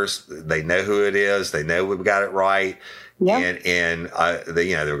murderers, they know who it is. They know we've got it right. Yep. And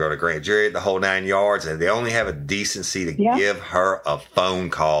they were going to grand jury the whole 9 yards, and they only have a decency to give her a phone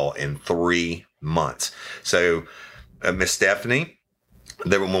call in 3 months. So, Miss Stephanie,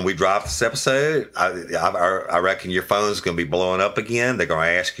 when we drop this episode, I reckon your phone's going to be blowing up again. They're going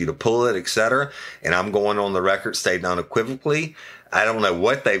to ask you to pull it, etc. And I'm going on the record stating unequivocally, I don't know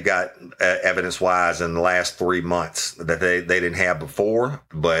what they've got evidence-wise in the last 3 months that they didn't have before,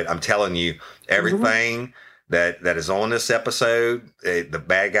 but I'm telling you, everything that is on this episode, the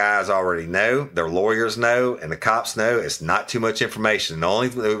bad guys already know, their lawyers know, and the cops know. It's not too much information. The only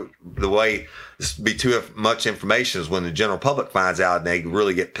the way this be too much information is when the general public finds out and they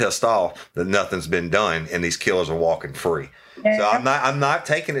really get pissed off that nothing's been done and these killers are walking free. Yeah. So I'm not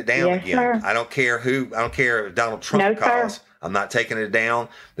taking it down again. Sir. I don't care if Donald Trump calls. Sir. I'm not taking it down.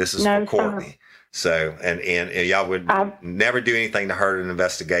 This is for Courtney. Sir. So, and y'all would never do anything to hurt an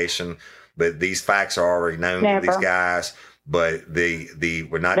investigation, but these facts are already known to these guys. But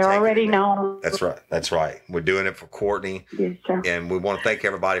we're not. They're already known. That's right. That's right. We're doing it for Courtney. Yes, sir. And we want to thank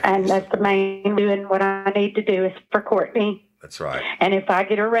everybody. And that's the main doing. What I need to do is for Courtney. That's right. And if I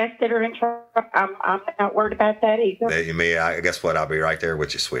get arrested or in trouble, I'm not worried about that either. I guess what? I'll be right there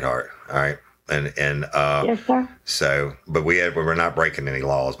with you, sweetheart. All right. And yes, sir. So, but we're not breaking any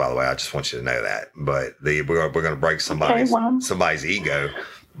laws, by the way. I just want you to know that. But we're going to break somebody's ego.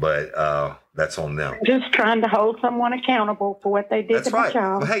 But that's on them. Just trying to hold someone accountable for what they did to my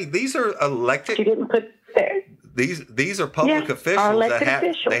child. Well, hey, these are elected. You didn't put there. These are public officials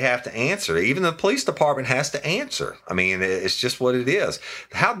that they have to answer. Even the police department has to answer. I mean, it's just what it is.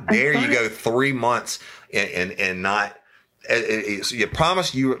 How dare you go 3 months and not? You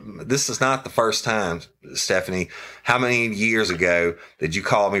promise this is not the first time, Stephanie. How many years ago did you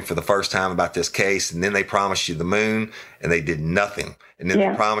call me for the first time about this case? And then they promised you the moon and they did nothing. And then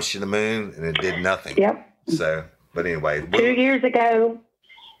they promised you the moon and it did nothing. Yep. So, but anyway. 2 years ago.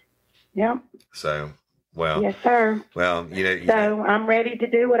 Yep. So, well. Yes, sir. Well, So I'm ready to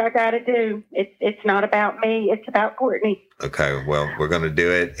do what I got to do. It's not about me. It's about Courtney. Okay. Well, we're going to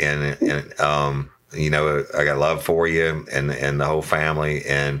do it. And I got love for you and the whole family,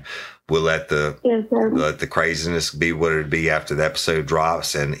 and we'll let the craziness be what it'd be after the episode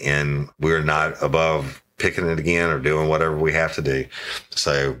drops, and we're not above picking it again or doing whatever we have to do.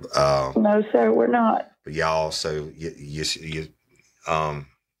 So no, sir, we're not. But y'all, so you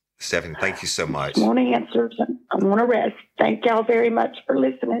Stephanie, thank you so much. I want answers. I want to rest. Thank y'all very much for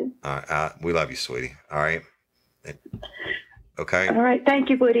listening. All right, we love you, sweetie. All right. Okay. All right. Thank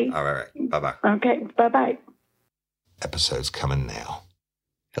you, Woody. All right. Bye-bye. Okay. Bye-bye. Episode's coming now.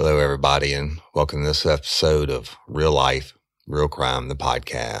 Hello, everybody, and welcome to this episode of Real Life, Real Crime, the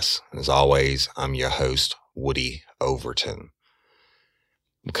podcast. As always, I'm your host, Woody Overton.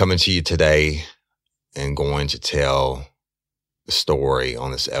 I'm coming to you today and going to tell the story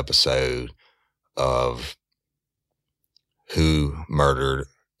on this episode of who murdered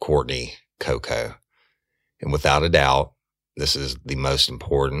Courtney Coco. And without a doubt, this is the most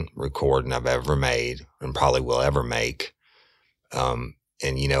important recording I've ever made and probably will ever make. And,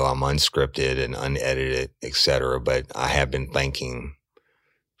 I'm unscripted and unedited, etc. But I have been thinking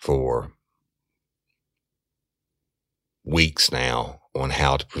for weeks now on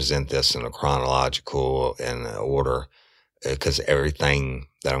how to present this in a chronological and order, because everything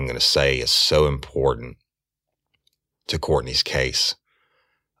that I'm going to say is so important to Courtney's case.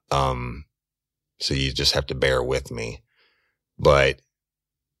 So you just have to bear with me. But,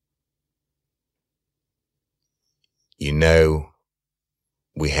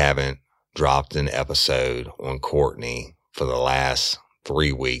 we haven't dropped an episode on Courtney for the last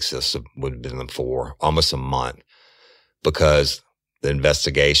 3 weeks. This would have been almost a month, because the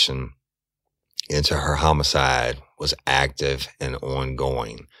investigation into her homicide was active and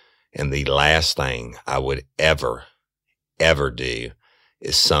ongoing. And the last thing I would ever do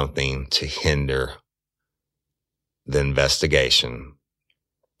is something to hinder the investigation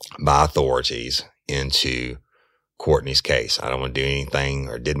by authorities into Courtney's case. I don't want to do anything,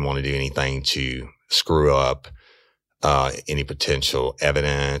 or didn't want to do anything to screw up any potential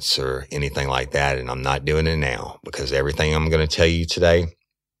evidence or anything like that. And I'm not doing it now, because everything I'm going to tell you today,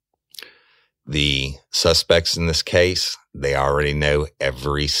 the suspects in this case, they already know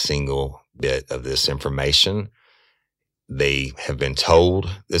every single bit of this information. They have been told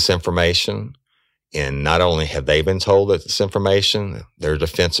this information. And not only have they been told this information, their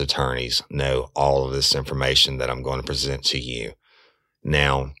defense attorneys know all of this information that I'm going to present to you.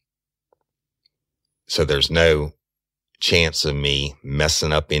 Now, So there's no chance of me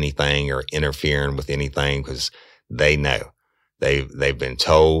messing up anything or interfering with anything, because they know. They've been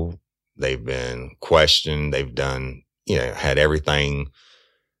told, they've been questioned, they've done, had everything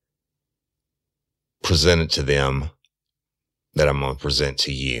presented to them that I'm going to present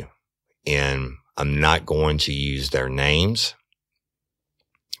to you. And I'm not going to use their names,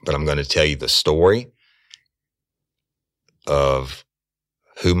 but I'm going to tell you the story of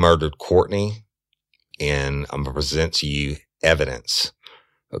who murdered Courtney, and I'm going to present to you evidence.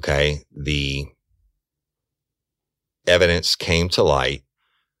 Okay? The evidence came to light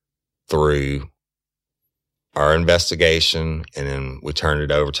through our investigation, and then we turned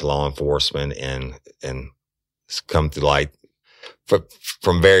it over to law enforcement, and it's come to light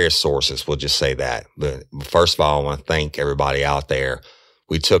from various sources. We'll just say that. But first of all, I want to thank everybody out there.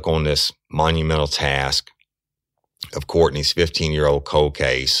 We took on this monumental task of Courtney's 15-year-old cold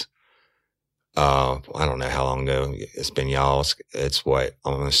case. I don't know how long ago it's been, y'all. It's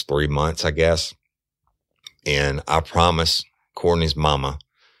almost 3 months, I guess. And I promised Courtney's mama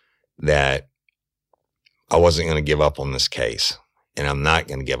that I wasn't going to give up on this case, and I'm not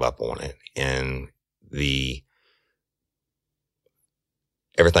going to give up on it. And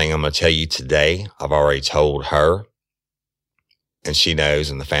everything I'm going to tell you today, I've already told her, and she knows,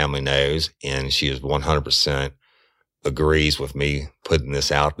 and the family knows, and she is 100% agrees with me putting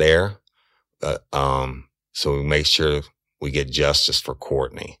this out there. So we make sure we get justice for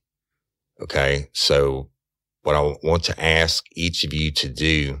Courtney. Okay. So what I want to ask each of you to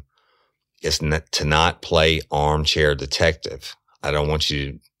do is to not play armchair detective. I don't want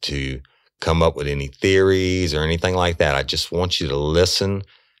you to come up with any theories or anything like that. I just want you to listen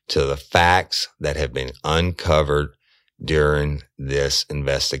to the facts that have been uncovered during this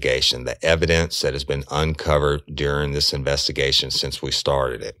investigation, the evidence that has been uncovered during this investigation since we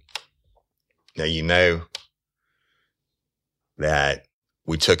started it. Now, you know that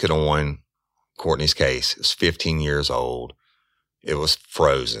we took it on Courtney's case. It was 15 years old. It was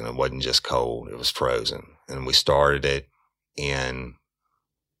frozen. It wasn't just cold. It was frozen. And we started it, and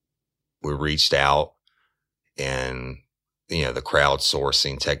we reached out, and, the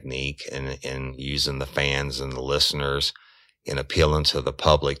crowdsourcing technique and using the fans and the listeners and appealing to the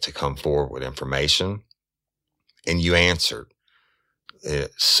public to come forward with information. And you answered.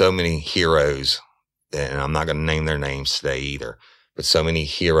 So many heroes, and I'm not going to name their names today either, but so many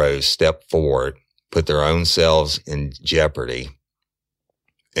heroes stepped forward, put their own selves in jeopardy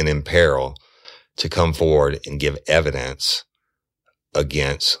and in peril to come forward and give evidence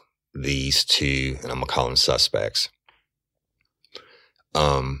against these two, and I'm going to call them suspects.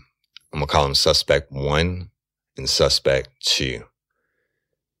 I'm going to call them suspect 1 and suspect 2.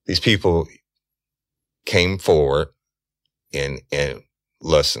 These people came forward and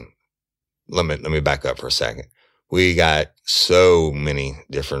listen, let me back up for a second. We got so many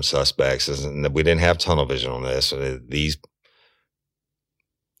different suspects, and we didn't have tunnel vision on this. These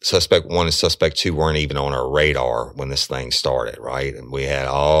suspect 1 and suspect 2 weren't even on our radar when this thing started, right? And we had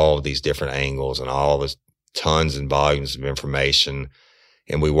all these different angles and all this tons and volumes of information,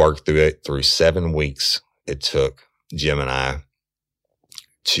 and we worked through it through 7 weeks. It took Jim and I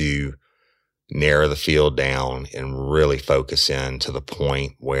to narrow the field down and really focus in to the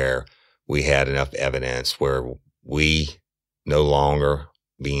point where we had enough evidence where we no longer,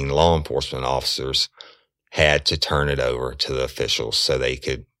 being law enforcement officers, had to turn it over to the officials so they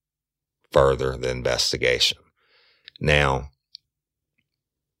could further the investigation. Now,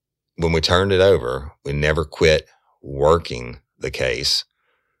 when we turned it over, we never quit working the case.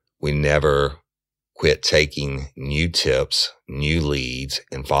 We never quit taking new tips, new leads,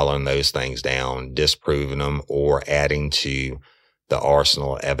 and following those things down, disproving them, or adding to the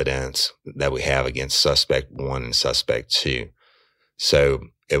arsenal of evidence that we have against suspect 1 and suspect 2. So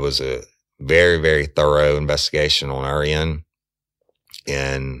it was a very, very thorough investigation on our end.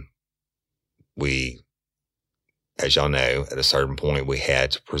 And we, as y'all know, at a certain point, we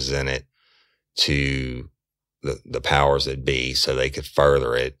had to present it to the powers that be so they could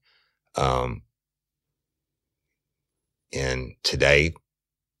further it. And today,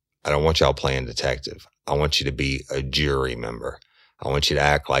 I don't want y'all playing detective. I want you to be a jury member. I want you to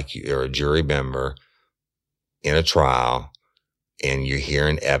act like you're a jury member in a trial and you're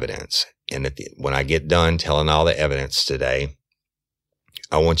hearing evidence. And when I get done telling all the evidence today,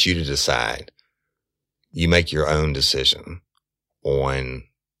 I want you to decide. You make your own decision on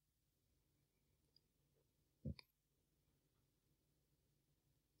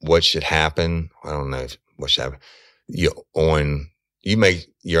what should happen. I don't know what should happen. You make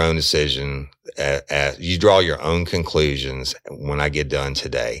your own decision. You draw your own conclusions when I get done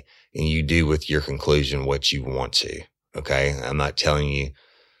today. and you do with your conclusion what you want to. Okay. I'm not telling you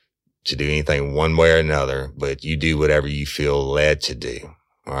to do anything one way or another, but you do whatever you feel led to do.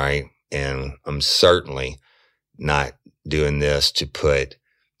 All right. And I'm certainly not doing this to put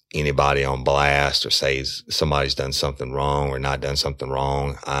anybody on blast or say somebody's done something wrong or not done something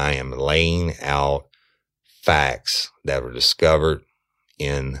wrong. I am laying out facts that were discovered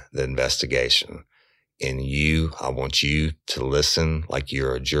in the investigation. And I want you to listen like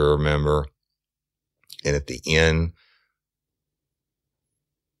you're a juror member. And at the end,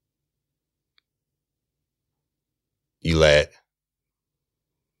 you let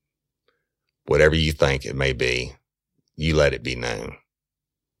whatever you think it may be, you let it be known.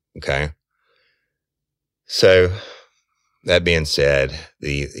 Okay? So, that being said,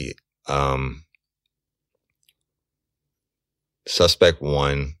 the suspect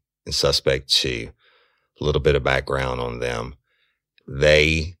 1 and suspect 2, a little bit of background on them.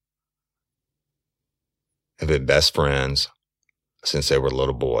 They have been best friends since they were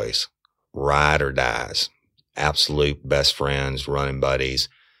little boys. Ride or dies. Absolute best friends, running buddies,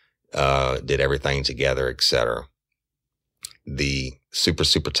 did everything together, etc. The super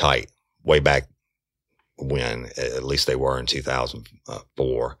tight, way back when, at least they were in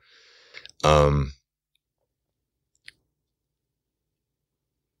 2004.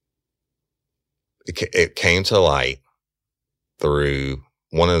 It came to light through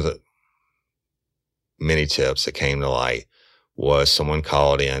one of the many tips that came to light was someone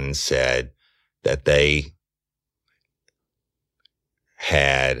called in and said that they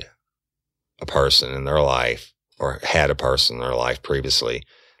had a person in their life or had a person in their life previously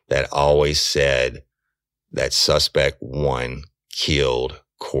that always said that suspect 1 killed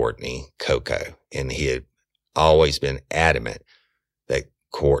Courtney Coco. And he had always been adamant that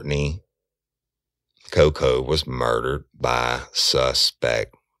Courtney Coco was murdered by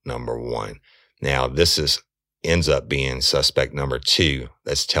suspect number 1. Now, this ends up being suspect number 2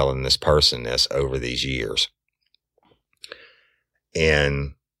 that's telling this person this over these years.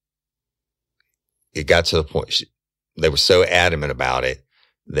 And it got to the point, they were so adamant about it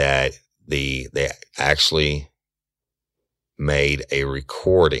that they actually made a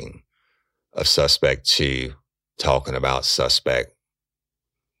recording of suspect 2 talking about suspect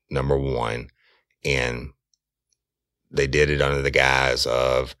number 1. And they did it under the guise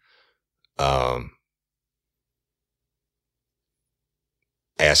of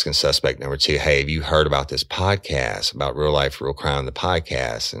asking suspect number 2, hey, have you heard about this podcast about Real Life, Real Crime, the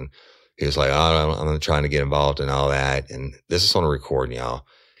podcast? And he was like, oh, I'm trying to get involved in all that. And this is on a recording, y'all.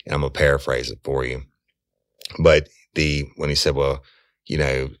 And I'm going to paraphrase it for you. But when he said, well,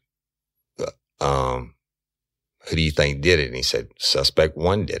 who do you think did it? And he said, suspect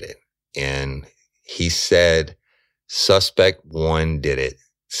 1 did it. And he said, suspect 1 did it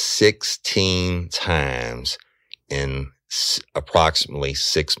 16 times in approximately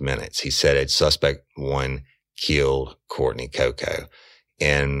 6 minutes. He said it, suspect 1 killed Courtney Coco.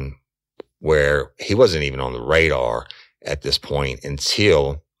 And where he wasn't even on the radar at this point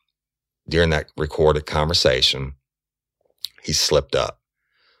until during that recorded conversation, he slipped up.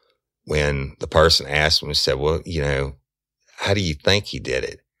 When the person asked him, he said, well, how do you think he did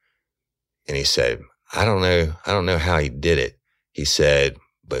it? And he said, I don't know how he did it. He said,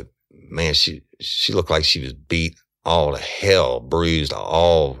 but man, she looked like she was beat all to hell, bruised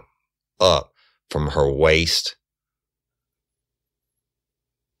all up from her waist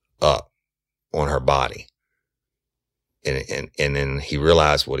up on her body. And then he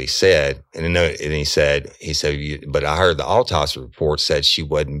realized what he said. And he said, but I heard the autopsy report said she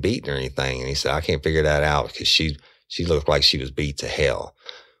wasn't beaten or anything. And he said, I can't figure that out because she looked like she was beat to hell.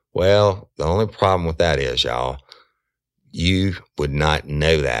 Well, the only problem with that is, y'all, you would not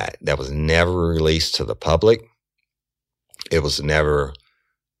know that. That was never released to the public. It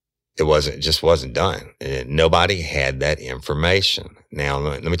just wasn't done. And nobody had that information. Now,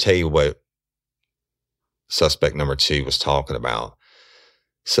 let me tell you what suspect number 2 was talking about.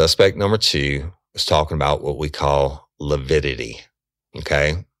 Suspect number 2 was talking about what we call lividity.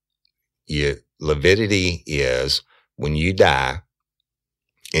 Okay? Lividity is when you die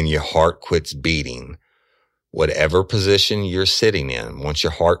and your heart quits beating, whatever position you're sitting in, once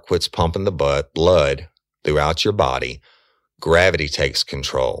your heart quits pumping the blood throughout your body, gravity takes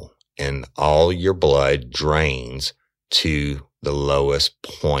control and all your blood drains to the lowest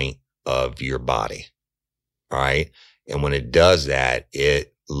point of your body. All right. And when it does that,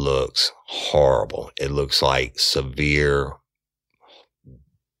 it looks horrible. It looks like severe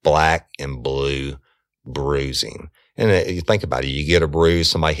black and blue bruising. And you think about it, you get a bruise,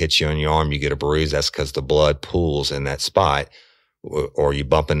 somebody hits you on your arm, you get a bruise. That's because the blood pools in that spot or you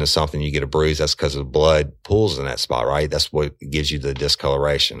bump into something, you get a bruise, that's because the blood pools in that spot, right? That's what gives you the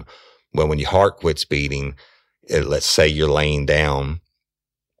discoloration. Well, when your heart quits beating, let's say you're laying down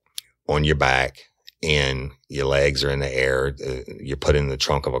on your back and your legs are in the air, you're put in the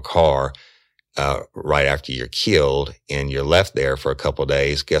trunk of a car right after you're killed, and you're left there for a couple of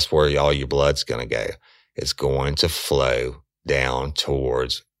days, guess where all your blood's going to go? It's going to flow down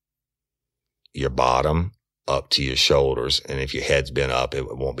towards your bottom up to your shoulders. And if your head's been up,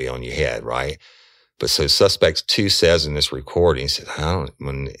 it won't be on your head, right? But so suspect 2 says in this recording, he said,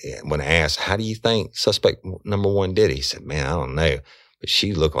 when asked, how do you think suspect number 1 did it? He said, man, I don't know. But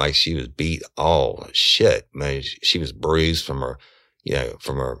she looked like she was beat all shit. Man, she was bruised from her,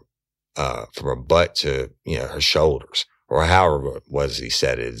 from her butt to, her shoulders, or however it was he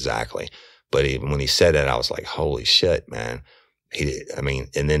said it exactly. But when he said that, I was like, holy shit, man.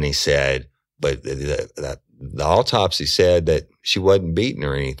 And then he said, but the autopsy said that she wasn't beaten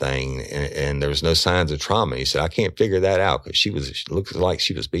or anything, and there was no signs of trauma. He said, I can't figure that out because she looked like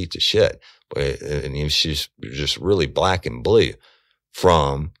she was beat to shit. And she's just really black and blue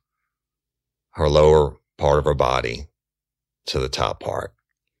from her lower part of her body to the top part.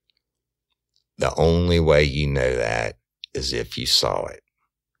 The only way you know that is if you saw it.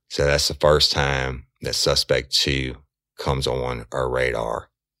 So that's the first time that suspect 2 comes on our radar.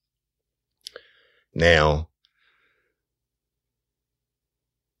 Now,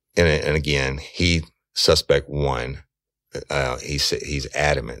 and again, suspect 1, he's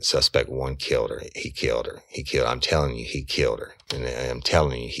adamant. Suspect 1 killed her. He killed her. I'm telling you, he killed her. And I'm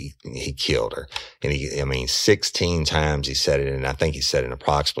telling you, he killed her. And 16 times he said it, and I think he said it in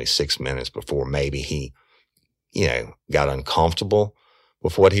approximately 6 minutes before maybe he, got uncomfortable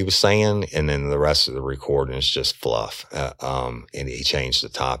with what he was saying. And then the rest of the recording is just fluff. And he changed the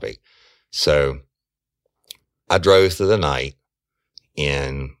topic. So I drove through the night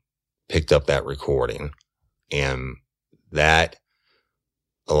and picked up that recording, and that,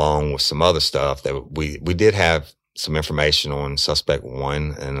 along with some other stuff that we did have some information on suspect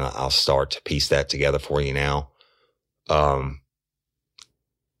 1, and I'll start to piece that together for you now.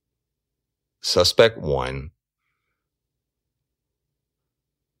 Suspect 1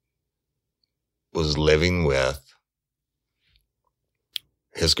 was living with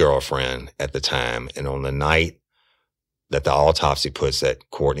his girlfriend at the time, and on the night that the autopsy puts that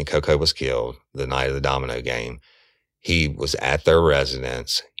Courtney Coco was killed, the night of the domino game, he was at their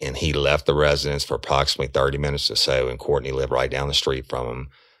residence, and he left the residence for approximately 30 minutes or so, and Courtney lived right down the street from him.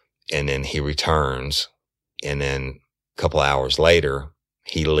 And then he returns, and then a couple hours later,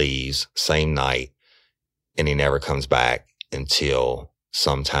 he leaves, same night, and he never comes back until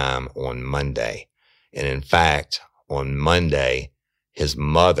sometime on Monday. And in fact, on Monday, his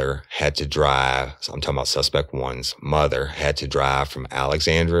mother had to drive, so I'm talking about suspect 1's mother, had to drive from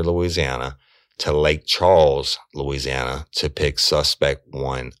Alexandria, Louisiana to Lake Charles, Louisiana to pick suspect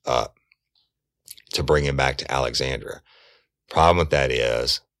 1 up to bring him back to Alexandria. Problem with that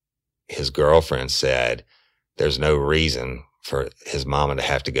is his girlfriend said there's no reason for his mama to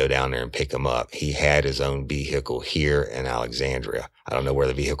have to go down there and pick him up. He had his own vehicle here in Alexandria. I don't know where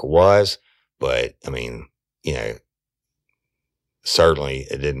the vehicle was, but certainly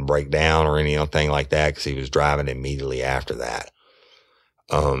it didn't break down or anything like that because he was driving immediately after that.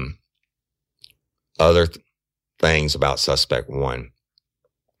 Other things about suspect 1.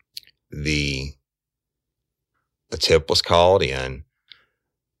 The tip was called in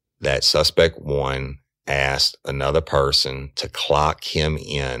that suspect 1 asked another person to clock him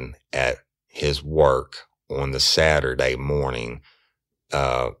in at his work on the Saturday morning,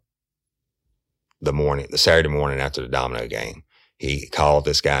 the Saturday morning after the domino game. He called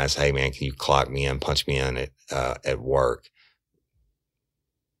this guy and said, hey man, can you clock me in, punch me in at work?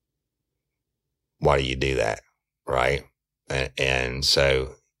 Why do you do that? Right. And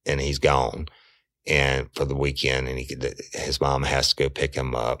he's gone and for the weekend, and his mom has to go pick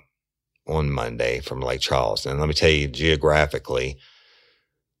him up on Monday from Lake Charles. And let me tell you, geographically,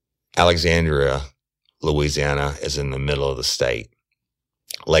 Alexandria, Louisiana is in the middle of the state.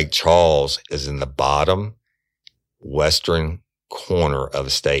 Lake Charles is in the bottom western corner of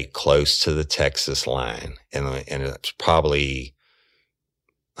the state, close to the Texas line. And it's probably,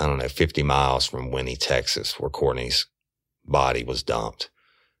 50 miles from Winnie, Texas, where Courtney's body was dumped.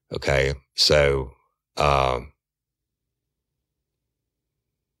 Okay. So,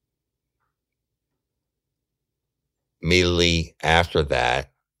 immediately after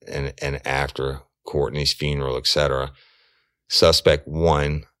that, and after Courtney's funeral, etc., suspect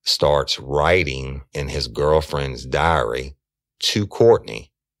 1 starts writing in his girlfriend's diary to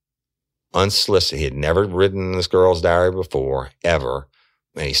Courtney unsolicited. He had never written this girl's diary before, ever.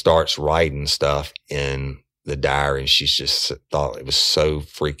 And he starts writing stuff in the diary, and she just thought it was so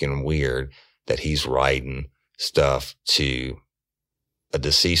freaking weird that he's writing stuff to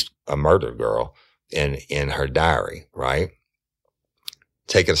a murdered girl in her diary, right?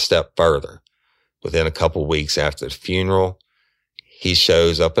 Take it a step further. Within a couple weeks after the funeral, he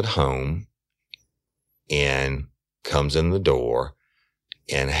shows up at home and comes in the door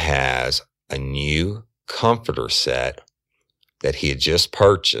and has a new comforter set that he had just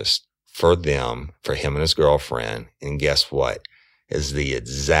purchased for him and his girlfriend. And guess what? Is the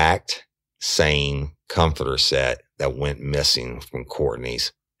exact same comforter set that went missing from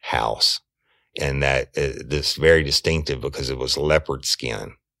Courtney's house. And that this very distinctive because it was leopard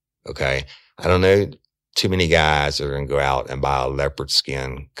skin. Okay. I don't know too many guys that are going to go out and buy a leopard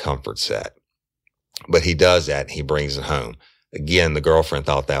skin comfort set, but he does that. And he brings it home. Again, the girlfriend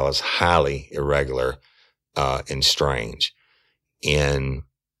thought that was highly irregular, and strange. And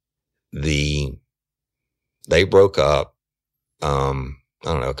they broke up, I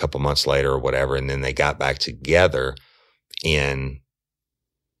don't know, a couple months later or whatever. And then they got back together, and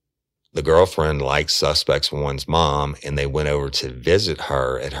the girlfriend liked Suspect One's mom, and they went over to visit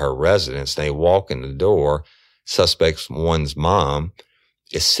her at her residence. They walk in the door. Suspect One's mom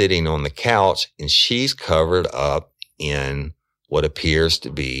is sitting on the couch, and she's covered up in what appears to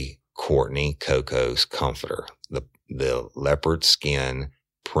be Courtney Coco's comforter, the leopard skin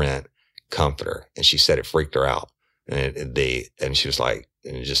print comforter. And she said it freaked her out. And she was like,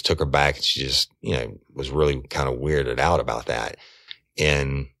 and it just took her back, and she just, was really kind of weirded out about that.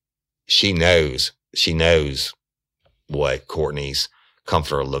 And she knows what Courtney's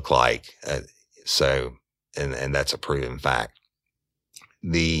comforter looked like. So that's a proven fact.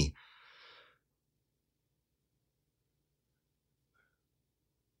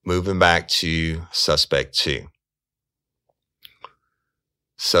 Moving back to Suspect 2.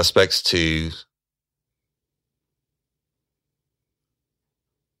 Suspects 2,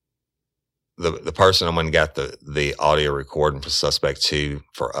 the person I went and got the audio recording for Suspect 2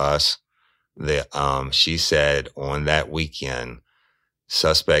 for us, she said on that weekend,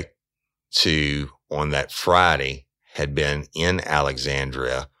 Suspect 2 on that Friday had been in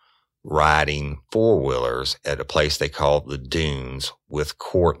Alexandria riding four-wheelers at a place they called the Dunes with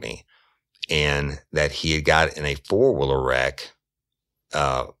Courtney, and that he had got in a four-wheeler wreck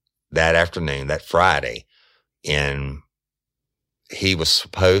that afternoon, that Friday, and he was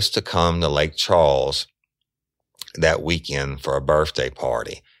supposed to come to Lake Charles that weekend for a birthday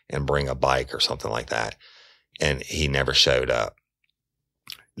party and bring a bike or something like that, and he never showed up.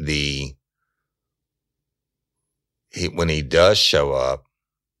 When he does show up,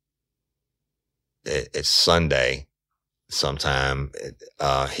 it's Sunday sometime,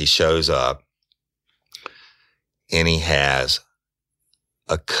 he shows up and he has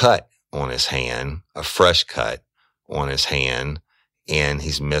a cut on his hand, a fresh cut on his hand, and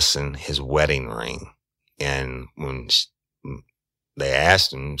he's missing his wedding ring. And when they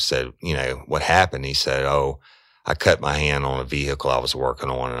asked him, said, what happened? He said, "Oh, I cut my hand on a vehicle I was working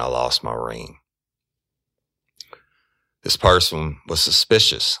on and I lost my ring." This person was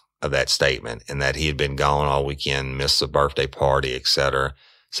suspicious of that statement and that he had been gone all weekend, missed the birthday party, etc.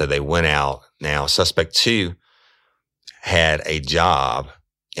 So they went out. Now, Suspect 2 had a job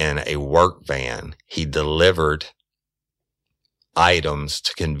in a work van. He delivered items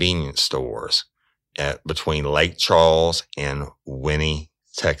to convenience stores between Lake Charles and Winnie,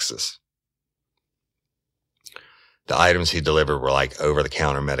 Texas. The items he delivered were like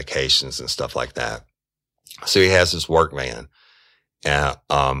over-the-counter medications and stuff like that. So he has this work van. And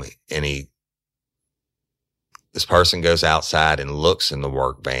this person goes outside and looks in the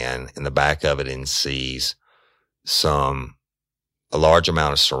work van in the back of it and sees a large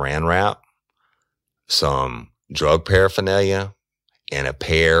amount of saran wrap, some drug paraphernalia, and a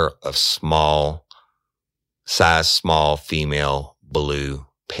pair of small female blue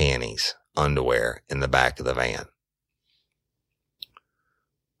panties, underwear in the back of the van.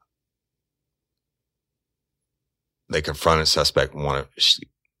 They confronted Suspect 1.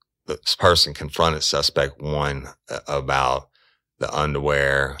 This person confronted Suspect 1 about the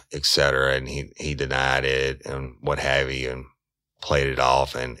underwear, etc., and he denied it and what have you, and played it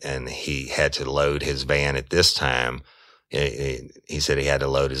off. And he had to load his van at this time. He said he had to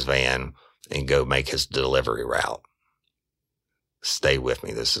load his van and go make his delivery route. Stay with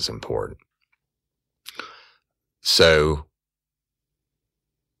me. This is important. So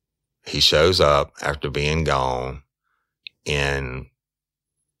he shows up after being gone in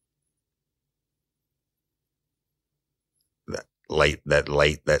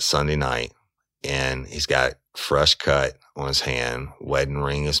that Sunday night, and he's got fresh cut on his hand. Wedding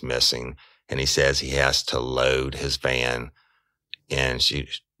ring is missing, and he says he has to load his van. And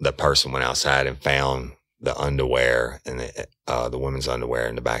the person went outside and found the underwear and the women's underwear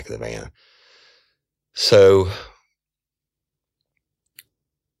in the back of the van. So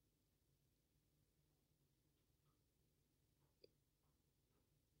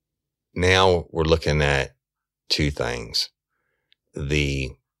now we're looking at two things.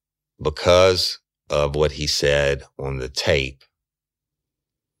 Because of what he said on the tape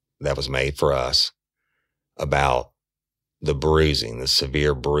that was made for us about the bruising, the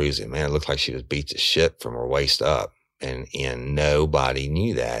severe bruising. Man, it looked like she was beat to shit from her waist up. And nobody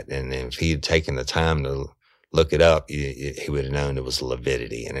knew that. And if he had taken the time to look it up, he would have known it was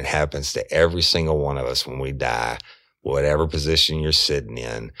lividity. And it happens to every single one of us when we die. Whatever position you're sitting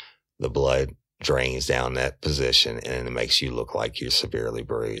in, the blood drains down that position and it makes you look like you're severely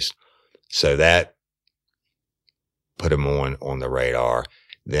bruised. So that put him on the radar.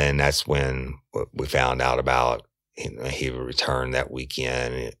 Then that's when we found out about he returned that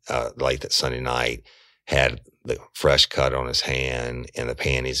weekend, late that Sunday night, had the fresh cut on his hand and the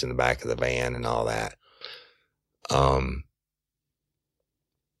panties in the back of the van and all that. At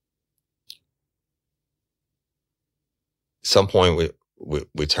some point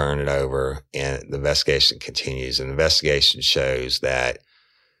we turn it over and the investigation continues, and the investigation shows that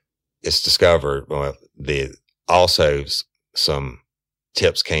it's discovered. Also some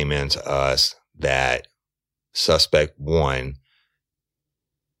tips came in to us that suspect one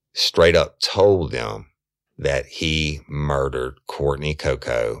straight up told them that he murdered Courtney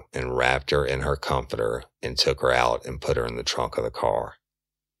Coco and wrapped her in her comforter and took her out and put her in the trunk of the car.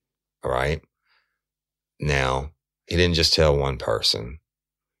 All right. Now, he didn't just tell one person.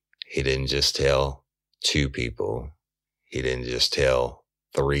 He didn't just tell two people. He didn't just tell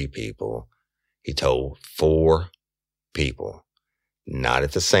three people. He told 4 people, not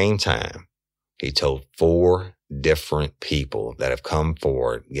at the same time. He told 4 different people that have come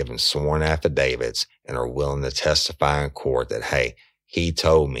forward, given sworn affidavits, and are willing to testify in court that, hey, he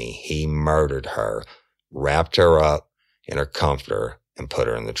told me he murdered her, wrapped her up in her comforter, and put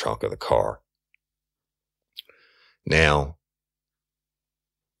her in the trunk of the car. Now,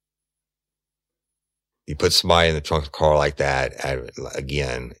 you put somebody in the trunk of the car like that,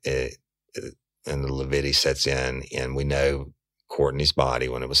 again, and the lividity sets in, and we know Courtney's body,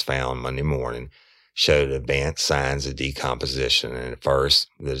 when it was found Monday morning, showed advanced signs of decomposition. And at first,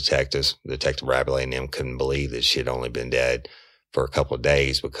 Detective Rabelais and them couldn't believe that she had only been dead for a couple of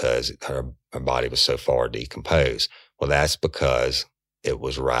days because her body was so far decomposed. Well, that's because it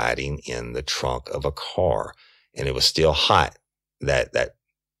was riding in the trunk of a car, and it was still hot that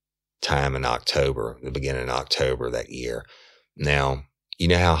time in October, the beginning of October that year. Now, you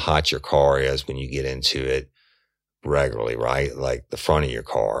know how hot your car is when you get into it regularly, right? Like the front of your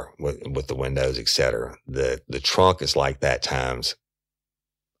car with the windows, etc. The trunk is like that times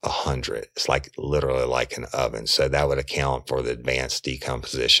 100. It's like literally like an oven. So that would account for the advanced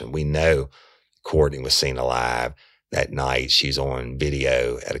decomposition. We know Courtney was seen alive that night. She's on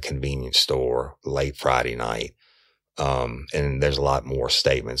video at a convenience store late Friday night. And there's a lot more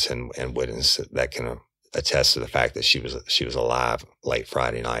statements and witnesses that can attest to the fact that she was alive late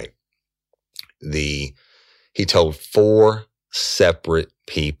Friday night. He told 4 separate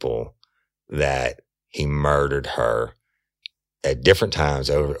people that he murdered her at different times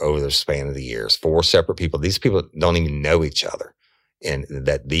over the span of the years. 4 separate people. These people don't even know each other, and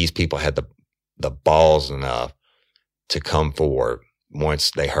that these people had the balls enough to come forward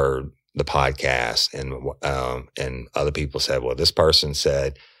once they heard the podcast, and other people said, well, this person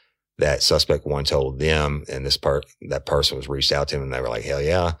said that suspect one told them, and that person was reached out to him, and they were like, hell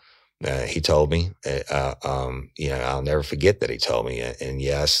yeah. He told me, I'll never forget that he told me. And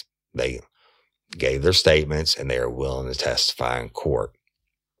yes, they gave their statements and they are willing to testify in court.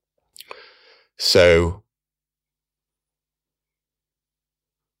 So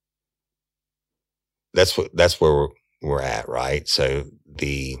that's where we're at, right? So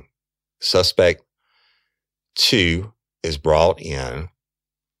the suspect 2 is brought in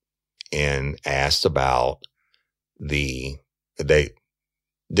and asked about they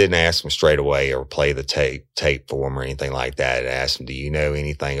didn't ask him straight away or play the tape for him or anything like that. It asked him, do you know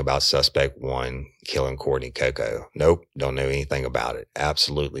anything about suspect 1 killing Courtney Coco? Nope, don't know anything about it.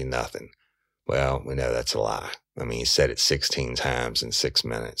 Absolutely nothing. Well, we know that's a lie. I mean, he said it 16 times in 6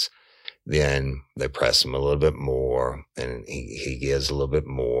 minutes. Then they press him a little bit more, and he gives a little bit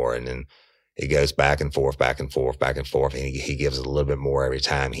more, and then it goes back and forth, and he gives a little bit more every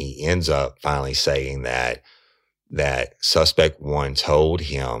time. He ends up finally saying that that suspect 1 told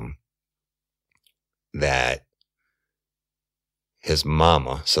him that his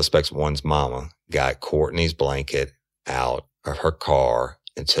mama, suspect 1's mama, got Courtney's blanket out of her car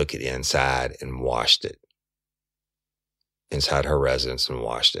and took it inside and washed it. Inside her residence and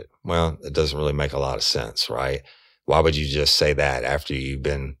washed it. Well, it doesn't really make a lot of sense, right? Why would you just say that after you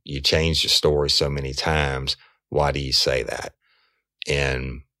changed your story so many times? Why do you say that?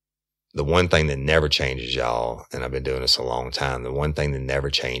 And the one thing that never changes, y'all, and I've been doing this a long time, the one thing that never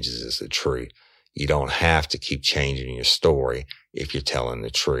changes is the truth. You don't have to keep changing your story if you're telling the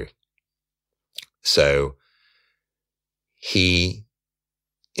truth. So he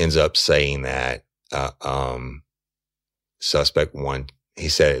ends up saying that, suspect 1, I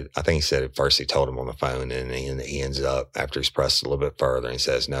think he said at first he told him on the phone, and he ends up, after he's pressed a little bit further, and he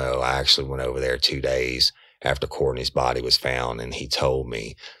says, no, I actually went over there 2 days after Courtney's body was found, and he told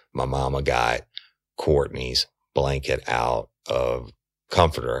me my mama got Courtney's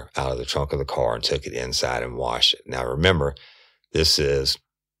comforter out of the trunk of the car and took it inside and washed it. Now remember, this is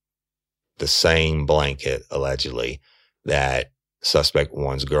the same blanket, allegedly, that suspect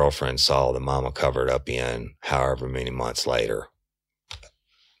 1's girlfriend saw the mama covered up in however many months later.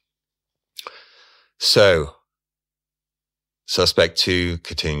 So suspect 2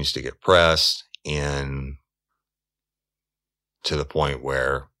 continues to get pressed, and to the point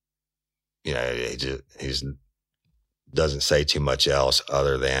where, he doesn't say too much else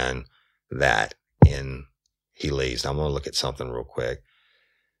other than that, and he leaves. Now I'm going to look at something real quick.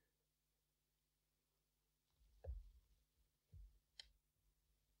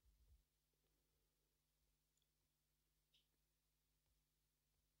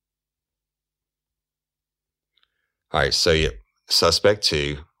 All right, so suspect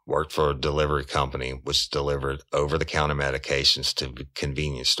 2 worked for a delivery company which delivered over-the-counter medications to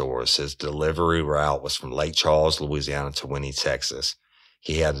convenience stores. His delivery route was from Lake Charles, Louisiana to Winnie, Texas.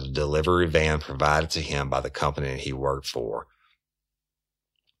 He had a delivery van provided to him by the company that he worked for.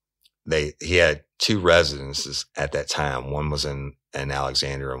 He had 2 residences at that time. One was in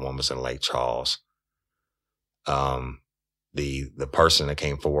Alexandria and one was in Lake Charles. The person that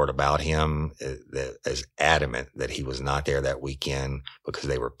came forward about him is adamant that he was not there that weekend because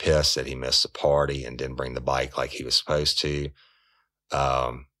they were pissed that he missed the party and didn't bring the bike like he was supposed to.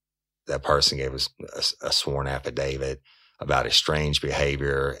 That person gave us a sworn affidavit about his strange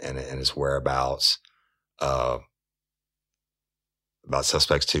behavior and his whereabouts, about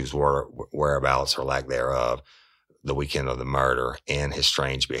suspect 2's whereabouts or lack thereof the weekend of the murder and his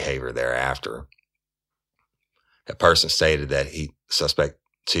strange behavior thereafter. That person stated that suspect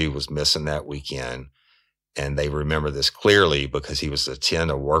 2 was missing that weekend, and they remember this clearly because he was to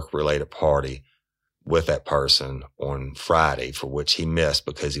attend a work-related party with that person on Friday, for which he missed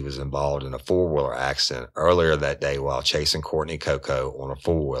because he was involved in a four-wheeler accident earlier that day while chasing Courtney Coco on a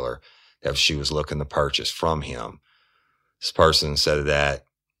four-wheeler that she was looking to purchase from him. This person said that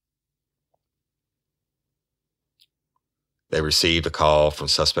they received a call from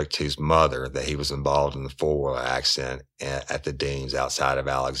suspect 2's mother that he was involved in the four-wheeler accident at the dunes outside of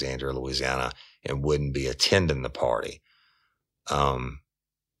Alexandria, Louisiana, and wouldn't be attending the party.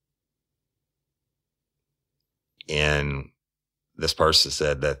 And this person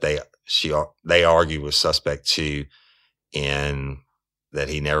said that they argued with suspect 2 and that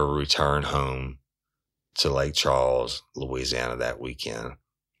he never returned home to Lake Charles, Louisiana that weekend.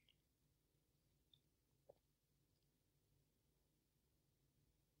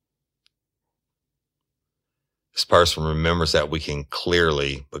 This person remembers that weekend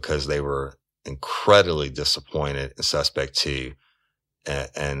clearly because they were incredibly disappointed in suspect 2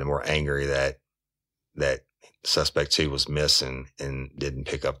 and were angry that suspect 2 was missing and didn't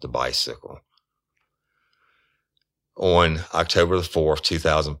pick up the bicycle. On October the 4th,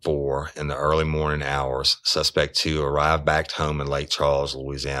 2004, in the early morning hours, suspect 2 arrived back home in Lake Charles,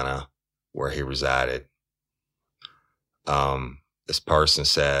 Louisiana, where he resided. This person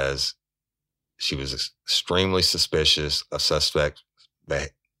says she was extremely suspicious of suspect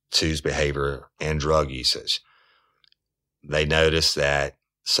 2's behavior and drug usage. They noticed that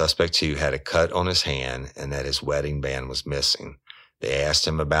suspect 2 had a cut on his hand and that his wedding band was missing. They asked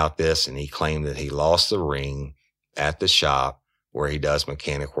him about this, and he claimed that he lost the ring at the shop where he does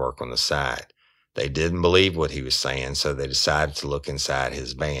mechanic work on the side. They didn't believe what he was saying, so they decided to look inside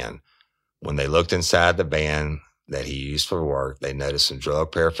his van. When they looked inside the van that he used for work, they noticed some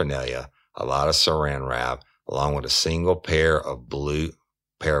drug paraphernalia, a lot of saran wrap, along with a single pair of blue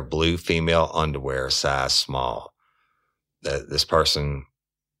female underwear, size small. This person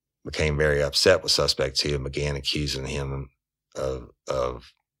became very upset with suspect 2 and began accusing him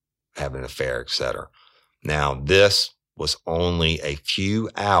of having an affair, etc. Now, this was only a few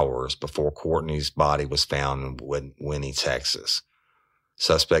hours before Courtney's body was found in Winnie, Texas.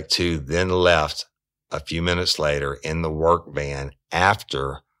 Suspect 2 then left a few minutes later in the work van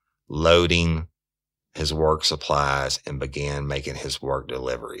after loading his work supplies and began making his work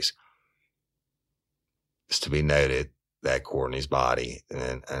deliveries. It's to be noted that Courtney's body,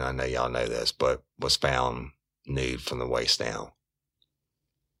 and I know y'all know this, but was found nude from the waist down.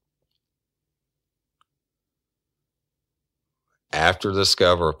 After the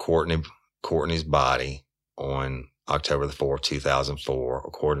discovery of Courtney's body on October the 4th, 2004,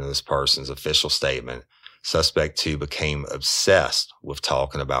 according to this person's official statement, Suspect 2 became obsessed with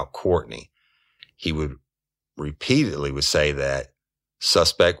talking about Courtney. He would repeatedly say that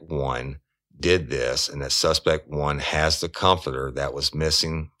Suspect 1 did this and that Suspect 1 has the comforter that was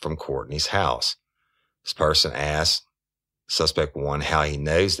missing from Courtney's house. This person asked Suspect 1 how he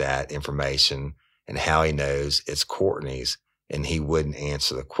knows that information and how he knows it's Courtney's, and he wouldn't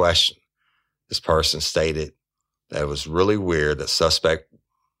answer the question. This person stated that it was really weird that Suspect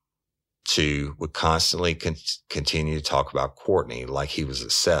 2 would constantly continue to talk about Courtney like he was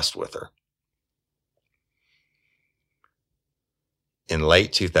obsessed with her. In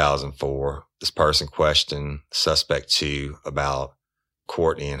late 2004, this person questioned Suspect 2 about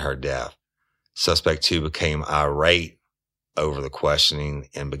Courtney and her death. Suspect 2 became irate over the questioning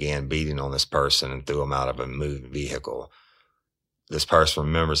and began beating on this person and threw him out of a moving vehicle. This person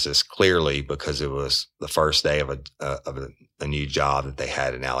remembers this clearly because it was the first day of a new job that they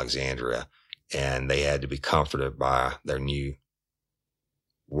had in Alexandria, and they had to be comforted by their new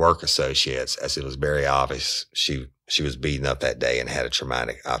work associates, as it was very obvious she was beaten up that day and had a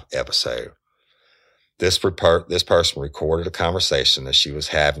traumatic episode. This person recorded a conversation that she was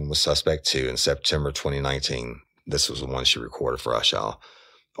having with Suspect 2 in September 2019. This was the one she recorded for us, y'all.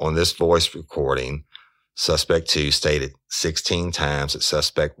 On this voice recording, Suspect 2 stated 16 times that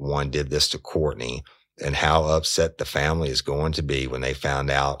Suspect 1 did this to Courtney and how upset the family is going to be when they found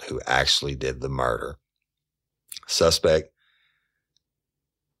out who actually did the murder. Suspect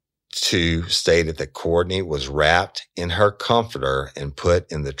 2 stated that Courtney was wrapped in her comforter and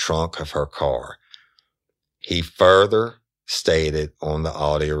put in the trunk of her car. He further stated on the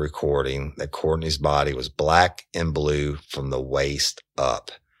audio recording that Courtney's body was black and blue from the waist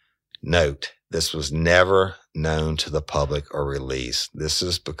up. Note, this was never known to the public or released. This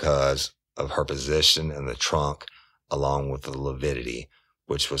is because of her position in the trunk, along with the lividity,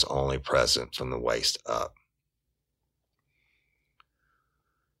 which was only present from the waist up.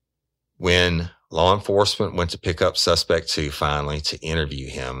 When law enforcement went to pick up Suspect 2 finally to interview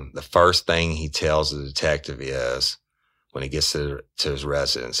him, the first thing he tells the detective is, when he gets to his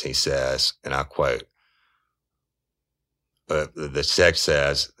residence, he says, and I quote, the text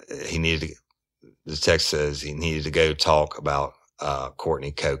says he needed to go talk about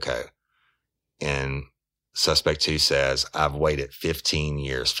Courtney Coco. And Suspect 2 says, I've waited 15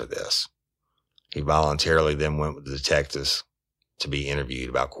 years for this. He voluntarily then went with the detectives to be interviewed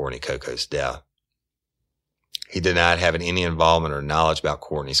about Courtney Coco's death. He denied having any involvement or knowledge about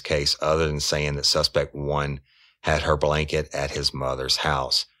Courtney's case other than saying that Suspect 1 had her blanket at his mother's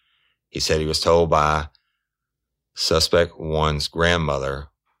house. He said he was told by Suspect 1's grandmother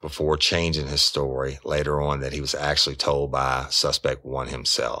before changing his story later on that he was actually told by Suspect 1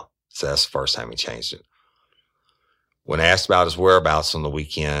 himself. So that's the first time he changed it. When asked about his whereabouts on the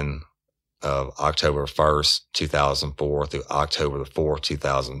weekend of October 1st, 2004 through October the 4th,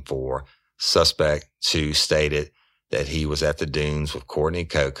 2004, Suspect 2 stated that he was at the dunes with Courtney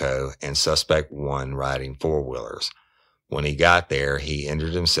Coco and Suspect 1 riding four-wheelers. When he got there, he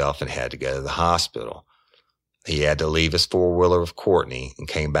injured himself and had to go to the hospital. He had to leave his four-wheeler with Courtney and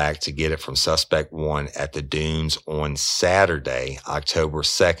came back to get it from Suspect 1 at the dunes on Saturday, October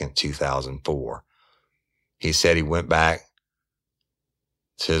 2nd, 2004. He said he went back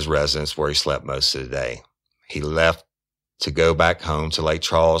to his residence where he slept most of the day. He left to go back home to Lake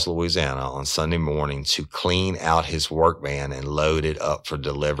Charles, Louisiana on Sunday morning to clean out his work van and load it up for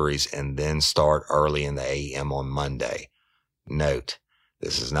deliveries and then start early in the a.m. on Monday. Note,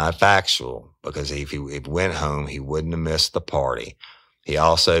 this is not factual because if he went home, he wouldn't have missed the party. He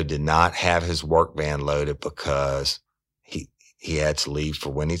also did not have his work van loaded because he had to leave for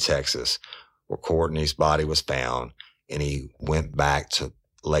Winnie, Texas, where Courtney's body was found, and he went back to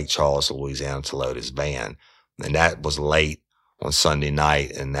Lake Charles, Louisiana to load his van. And that was late on Sunday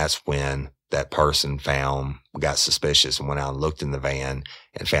night, and that's when that person got suspicious and went out and looked in the van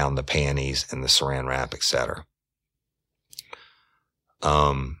and found the panties and the saran wrap, etc.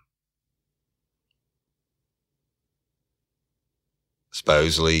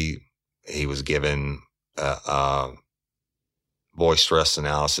 Supposedly he was given voice stress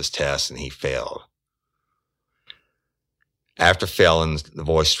analysis test, and he failed. After failing the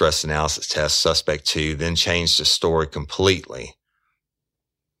voice stress analysis test, suspect 2 then changed his story completely.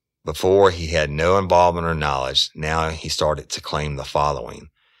 Before, he had no involvement or knowledge. Now he started to claim the following.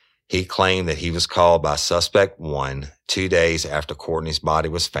 He claimed that he was called by suspect 1 2 days after Courtney's body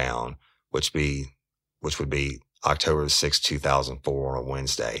was found, which would be October 6, 2004 on a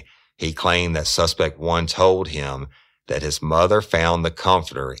Wednesday. He claimed that suspect 1 told him that his mother found the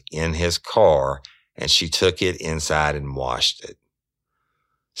comforter in his car and she took it inside and washed it.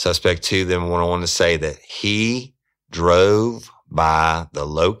 Suspect 2 then went on to say that he drove by the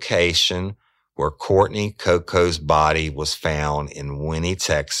location where Courtney Coco's body was found in Winnie,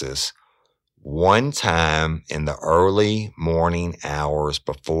 Texas, one time in the early morning hours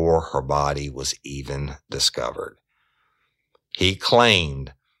before her body was even discovered. He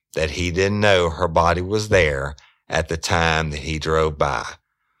claimed that he didn't know her body was there at the time that he drove by.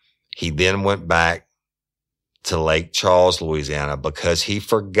 He then went back to Lake Charles, Louisiana, because he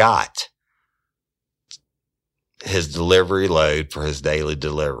forgot his delivery load for his daily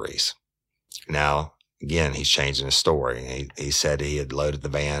deliveries. Now, again, he's changing his story. He said he had loaded the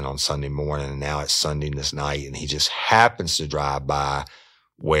van on Sunday morning, and now it's Sunday this night, and he just happens to drive by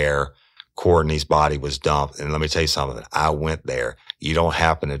where Courtney's body was dumped. And let me tell you something. I went there. You don't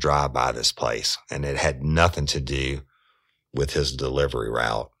happen to drive by this place, and it had nothing to do with his delivery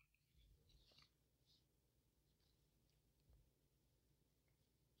route.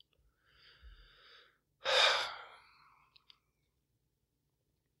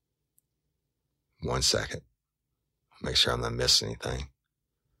 One second. Make sure I'm not missing anything.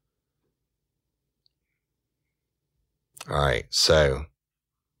 All right. So,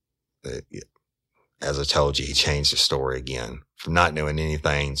 as I told you, he changed the story again from not knowing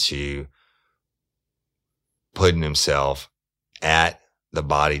anything to putting himself at the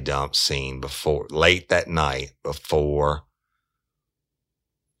body dump scene late that night before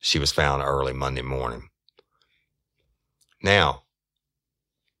she was found early Monday morning. Now,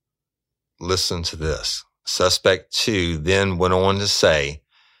 listen to this. Suspect 2 then went on to say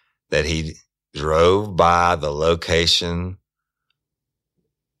that he drove by the location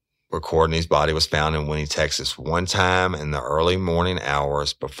where Courtney's body was found in Winnie, Texas, one time in the early morning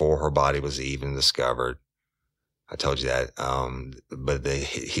hours before her body was even discovered. I told you that. But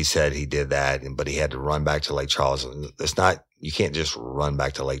he said he did that, but he had to run back to Lake Charles. You can't just run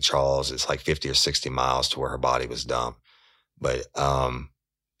back to Lake Charles. It's like 50 or 60 miles to where her body was dumped. But,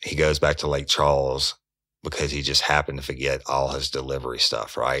 he goes back to Lake Charles because he just happened to forget all his delivery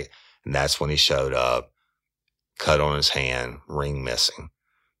stuff, right? And that's when he showed up, cut on his hand, ring missing,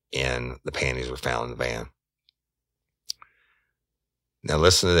 and the panties were found in the van. Now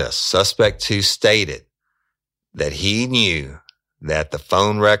listen to this. Suspect 2 stated that he knew that the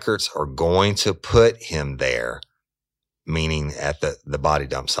phone records are going to put him there, meaning at the body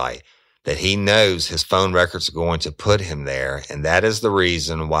dump site, that he knows his phone records are going to put him there, and that is the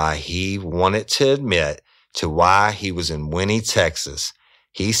reason why he wanted to admit to why he was in Winnie, Texas.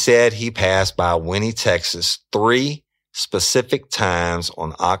 He said he passed by Winnie, Texas 3 specific times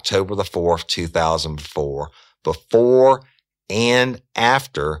on October the 4th, 2004, before and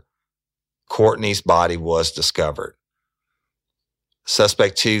after Courtney's body was discovered.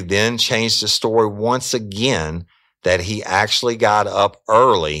 Suspect 2 then changed his story once again that he actually got up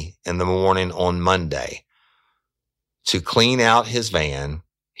early in the morning on Monday to clean out his van.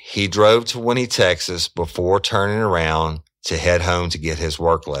 He drove to Winnie, Texas before turning around to head home to get his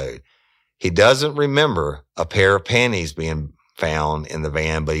workload. He doesn't remember a pair of panties being found in the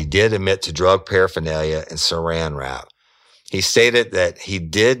van, but he did admit to drug paraphernalia and saran wrap. He stated that he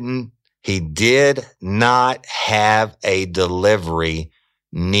did not have a delivery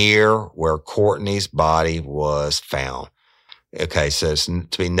near where Courtney's body was found. Okay, so it's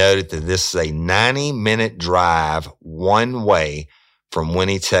to be noted that this is a 90-minute drive one way from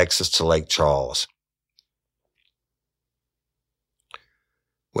Winnie, Texas to Lake Charles.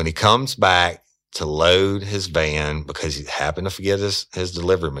 When he comes back to load his van, because he happened to forget his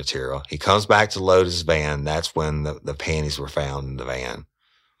delivery material, he comes back to load his van. That's when the panties were found in the van.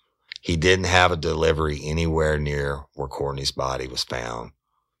 He didn't have a delivery anywhere near where Courtney's body was found.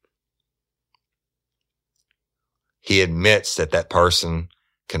 He admits that person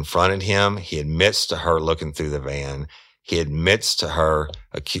confronted him. He admits to her looking through the van. He admits to her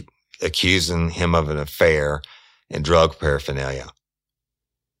accusing him of an affair and drug paraphernalia.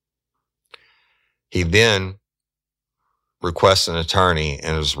 He then requests an attorney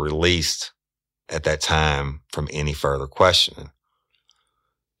and is released at that time from any further questioning.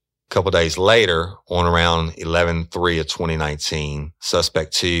 couple days later, on around 11/3 of 2019,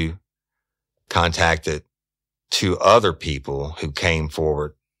 suspect 2 contacted 2 other people who came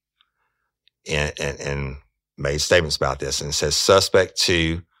forward and made statements about this. And it says suspect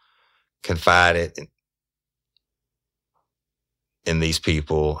 2 confided in these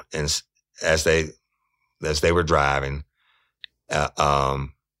people, and as they were driving, and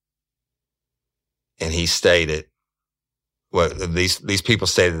he stated, well, these people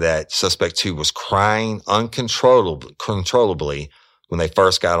stated that suspect 2 was crying uncontrollably when they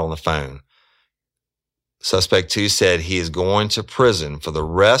first got on the phone. Suspect 2 said he is going to prison for the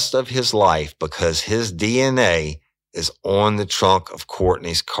rest of his life because his DNA is on the trunk of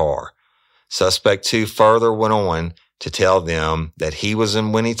Courtney's car. Suspect 2 further went on to tell them that he was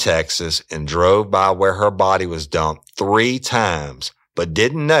in Winnie, Texas, and drove by where her body was dumped 3 times, but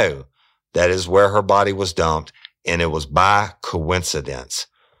didn't know that is where her body was dumped, and it was by coincidence.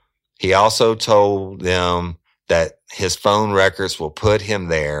 He also told them that his phone records will put him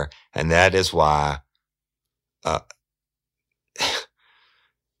there, and that is why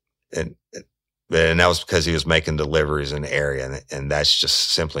and that was because he was making deliveries in the area, and that's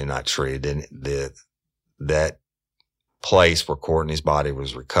just simply not true. That place where Courtney's body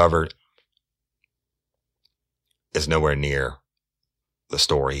was recovered is nowhere near the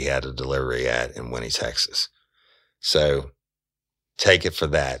store he had a delivery at in Winnie, Texas. So take it for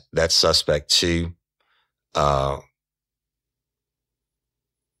that. That's suspect 2.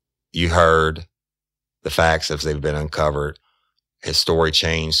 You heard the facts as they've been uncovered. His story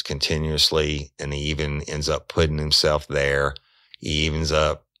changed continuously, and he even ends up putting himself there. He ends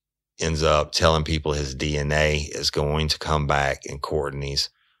up telling people his DNA is going to come back in Courtney's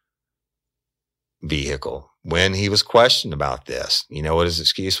vehicle. When he was questioned about this, you know what his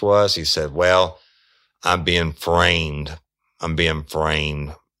excuse was? He said, well, I'm being framed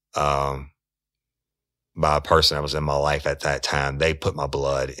by a person that was in my life at that time. They put my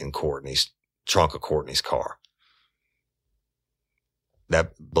blood in Courtney's trunk of Courtney's car.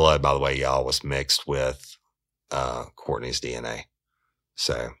 That blood, by the way, y'all, was mixed with Courtney's DNA.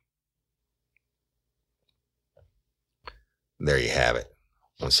 So there you have it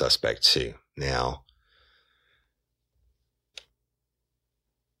on suspect 2. Now,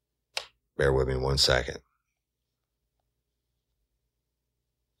 bear with me 1 second.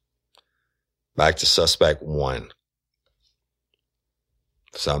 Back to suspect 1.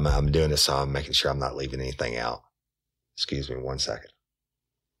 So I'm doing this, so I'm making sure I'm not leaving anything out. Excuse me 1 second.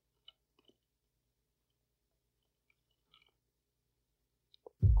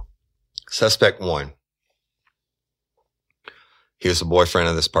 Suspect 1. He was the boyfriend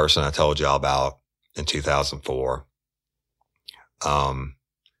of this person I told y'all about in 2004.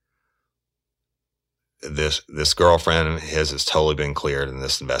 This girlfriend of his has totally been cleared in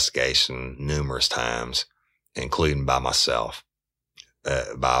this investigation numerous times, including by myself,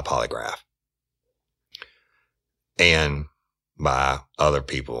 by a polygraph, and by other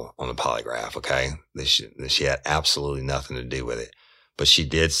people on the polygraph, okay? She had absolutely nothing to do with it. But she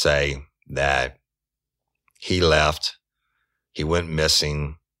did say that he left. He went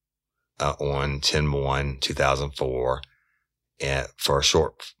missing on 10/1/2004, and for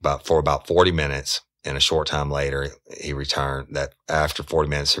about 40 minutes. And a short time later, he returned. That after 40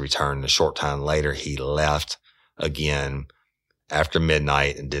 minutes, he returned. A short time later, he left again after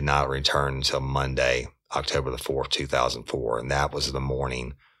midnight and did not return until Monday, October the 4th, 2004. And that was the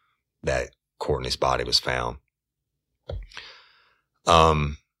morning that Courtney's body was found.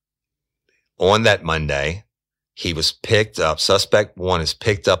 On that Monday, he was picked up. Suspect 1 is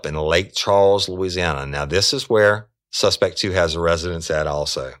picked up in Lake Charles, Louisiana. Now, this is where suspect 2 has a residence at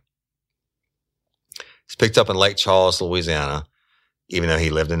also. He's picked up in Lake Charles, Louisiana, even though he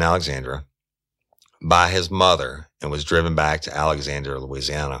lived in Alexandria, by his mother and was driven back to Alexandria,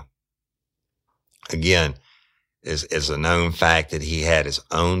 Louisiana. Again, is a known fact that he had his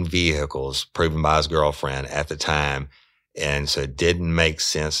own vehicles proven by his girlfriend at the time. And so it didn't make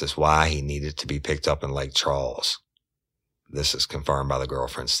sense as why he needed to be picked up in Lake Charles. This is confirmed by the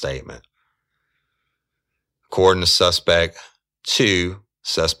girlfriend's statement. According to suspect 2,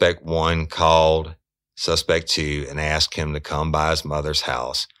 suspect 1 called suspect 2 and asked him to come by his mother's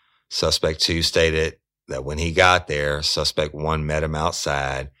house. Suspect 2 stated that when he got there, suspect 1 met him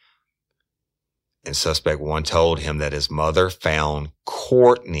outside, and suspect 1 told him that his mother found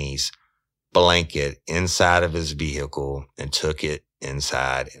Courtney's blanket inside of his vehicle and took it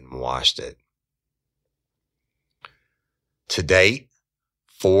inside and washed it. To date,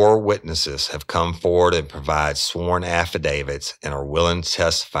 4 witnesses have come forward and provide sworn affidavits and are willing to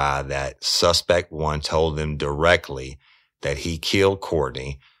testify that suspect 1 told them directly that he killed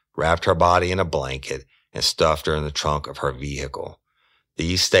Courtney, wrapped her body in a blanket, and stuffed her in the trunk of her vehicle.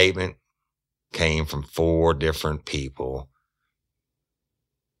 These statements came from 4 different people,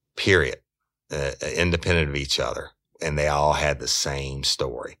 period, independent of each other, and they all had the same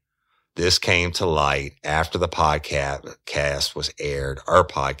story. This came to light after the podcast was aired. Our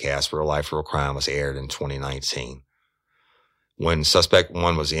podcast, Real Life, Real Crime, was aired in 2019. When Suspect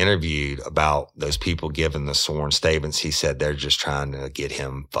 1 was interviewed about those people giving the sworn statements, he said they're just trying to get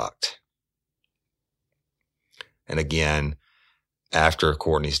him fucked. And again, after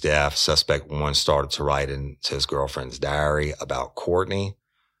Courtney's death, Suspect 1 started to write into his girlfriend's diary about Courtney.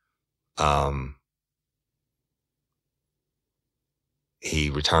 He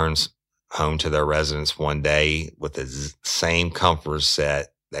returns home to their residence one day with the same comforter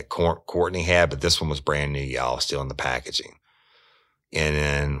set that Courtney had, but this one was brand new, y'all, still in the packaging. And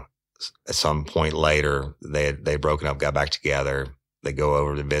then at some point later, they broken up, got back together. They go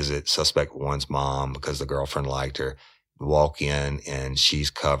over to visit Suspect 1's mom because the girlfriend liked her. Walk in, and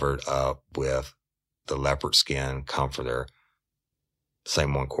she's covered up with the leopard skin comforter,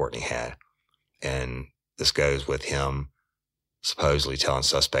 same one Courtney had. And this goes with him supposedly telling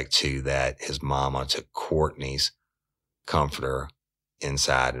Suspect 2 that his mama took Courtney's comforter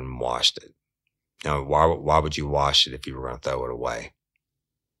inside and washed it. Now, why would you wash it if you were going to throw it away?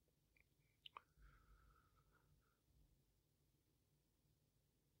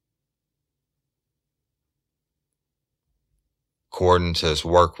 According to his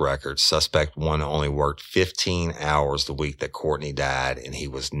work records, Suspect 1 only worked 15 hours the week that Courtney died, and he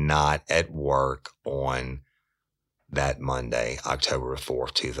was not at work on that Monday, October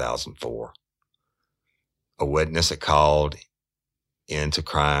 4th, 2004. A witness that called into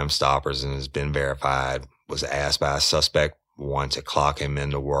Crime Stoppers and has been verified was asked by Suspect 1 to clock him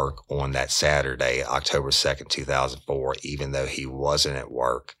into work on that Saturday, October 2nd, 2004, even though he wasn't at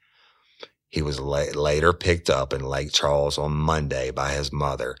work. He was later picked up in Lake Charles on Monday by his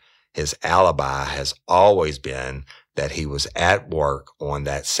mother. His alibi has always been that he was at work on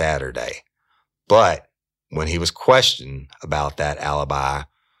that Saturday. But when he was questioned about that alibi,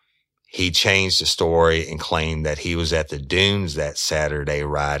 he changed the story and claimed that he was at the dunes that Saturday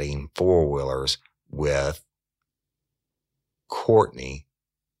riding 4-wheelers with Courtney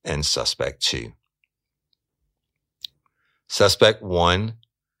and Suspect 2. Suspect 1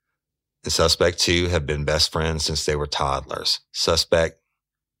 and Suspect 2 have been best friends since they were toddlers. Suspect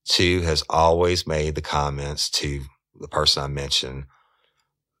 2 has always made the comments to the person I mentioned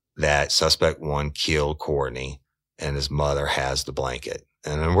that Suspect 1 killed Courtney and his mother has the blanket.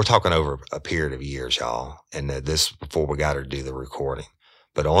 And we're talking over a period of years, y'all. And this before we got her to do the recording.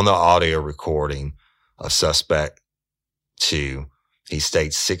 But on the audio recording of Suspect 2, he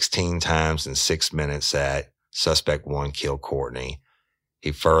states 16 times in 6 minutes that Suspect 1 killed Courtney.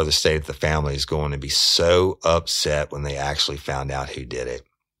 He further stated the family is going to be so upset when they actually found out who did it.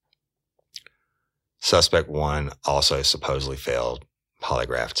 Suspect 1 also supposedly failed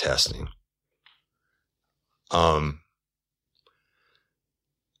polygraph testing.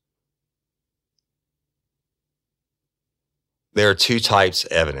 There are 2 types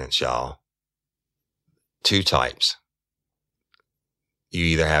of evidence, y'all. 2 types. You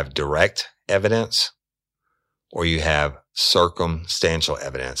either have direct evidence or you have circumstantial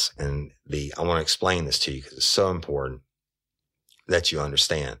evidence. And I want to explain this to you because it's so important that you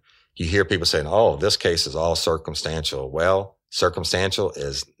understand. You hear people saying, oh, this case is all circumstantial. Well, circumstantial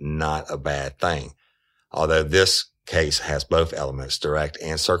is not a bad thing. Although this case has both elements, direct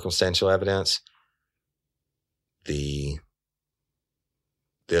and circumstantial evidence, this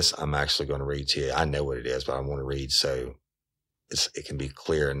I'm actually going to read to you. I know what it is, but I want to read so it can be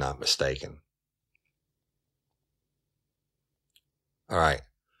clear and not mistaken. All right.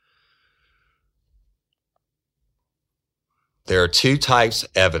 There are 2 types of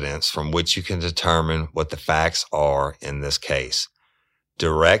evidence from which you can determine what the facts are in this case: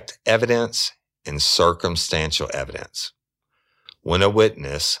 direct evidence and circumstantial evidence. When a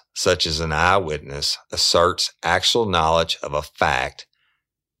witness, such as an eyewitness, asserts actual knowledge of a fact,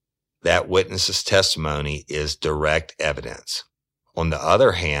 that witness's testimony is direct evidence. On the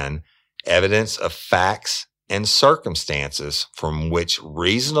other hand, evidence of facts and circumstances from which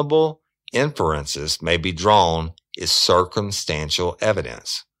reasonable inferences may be drawn is circumstantial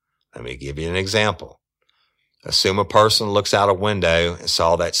evidence. Let me give you an example. Assume a person looks out a window and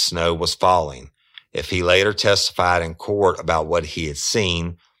saw that snow was falling. If he later testified in court about what he had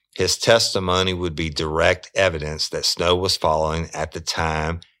seen, his testimony would be direct evidence that snow was falling at the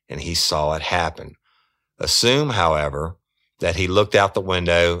time and he saw it happen. Assume, however, that he looked out the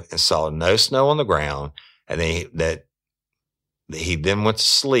window and saw no snow on the ground and that He then went to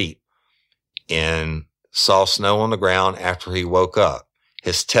sleep and saw snow on the ground after he woke up.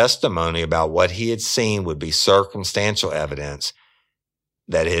 His testimony about what he had seen would be circumstantial evidence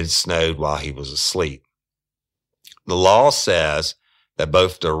that it had snowed while he was asleep. The law says that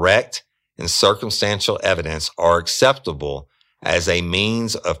both direct and circumstantial evidence are acceptable as a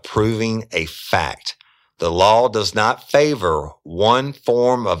means of proving a fact. The law does not favor one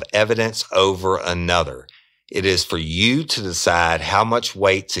form of evidence over another. It is for you to decide how much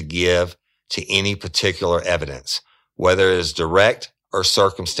weight to give to any particular evidence, whether it is direct or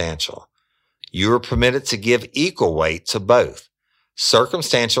circumstantial. You are permitted to give equal weight to both.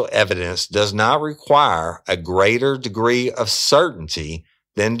 Circumstantial evidence does not require a greater degree of certainty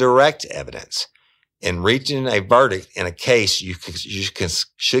than direct evidence. In reaching a verdict in a case, you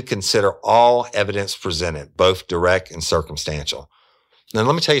should consider all evidence presented, both direct and circumstantial. Now,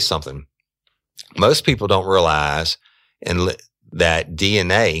 let me tell you something. Most people don't realize that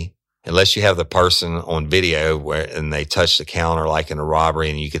DNA, unless you have the person on video and they touch the counter like in a robbery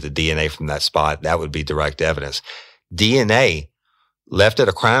and you get the DNA from that spot, that would be direct evidence. DNA left at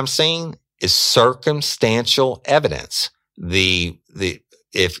a crime scene is circumstantial evidence.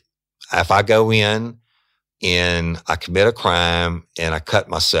 If I go in and I commit a crime and I cut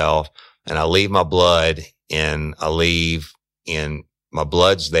myself and I leave my blood and my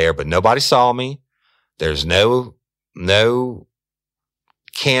blood's there, but nobody saw me. There's no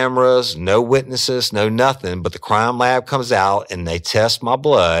cameras, no witnesses, no nothing, but the crime lab comes out and they test my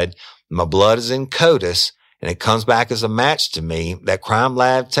blood. My blood is in CODIS and it comes back as a match to me. That crime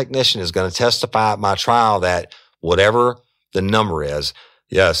lab technician is going to testify at my trial that whatever the number is,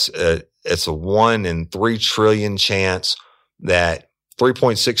 yes, it's a 1 in 3 trillion chance that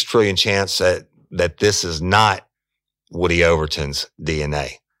 3.6 trillion chance that this is not Woody Overton's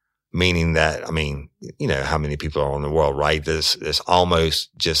DNA. Meaning that, I mean, you know how many people are in the world, right? There's almost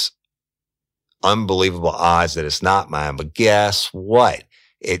just unbelievable odds that it's not mine. But guess what?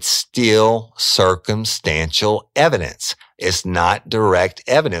 It's still circumstantial evidence. It's not direct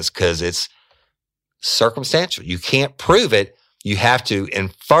evidence because it's circumstantial. You can't prove it. You have to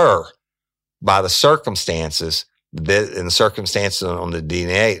infer by the circumstances that, and the circumstances on the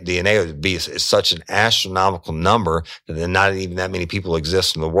DNA would be is such an astronomical number that there not even that many people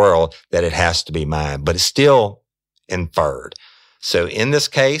exist in the world that it has to be mine, but it's still inferred. So in this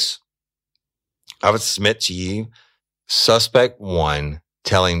case, I would submit to you, suspect 1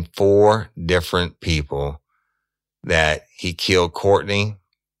 telling 4 different people that he killed Courtney.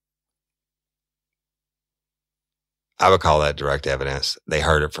 I would call that direct evidence. They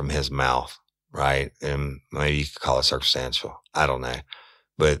heard it from his mouth, right? And maybe you could call it circumstantial. I don't know.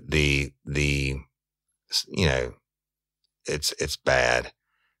 But the you know, it's bad.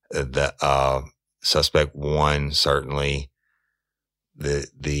 The suspect 1 certainly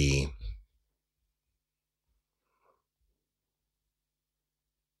the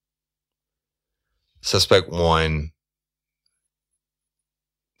suspect 1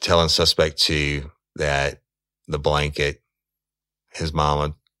 telling suspect 2 that the blanket, his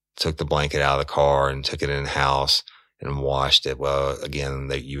mama took the blanket out of the car and took it in the house and washed it. Well, again,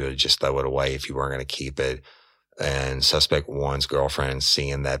 that you would just throw it away if you weren't going to keep it. And suspect 1's girlfriend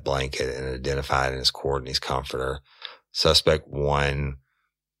seeing that blanket and identified it as Courtney's comforter. Suspect 1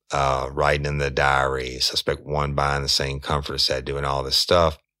 writing in the diary. Suspect 1 buying the same comforter set, doing all this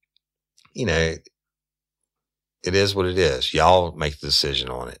stuff. You know, it is what it is. Y'all make the decision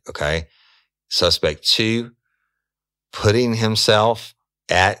on it, okay? Suspect 2 putting himself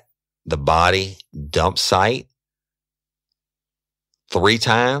at the body dump site 3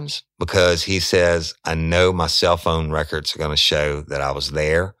 times because he says, I know my cell phone records are going to show that I was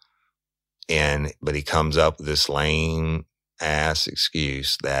there. But he comes up with this lame ass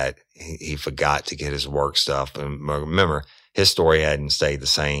excuse that he forgot to get his work stuff. And remember, his story hadn't stayed the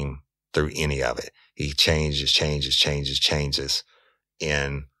same through any of it. He changes.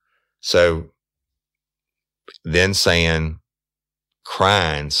 And so then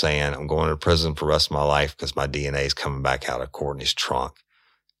crying, saying, I'm going to prison for the rest of my life because my DNA is coming back out of Courtney's trunk.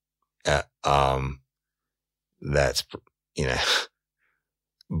 That's, you know,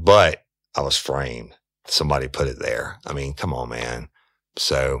 but I was framed. Somebody put it there. I mean, come on, man.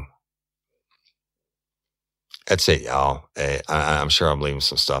 So that's it, y'all. I'm sure I'm leaving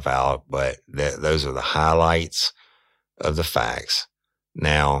some stuff out, but those are the highlights of the facts.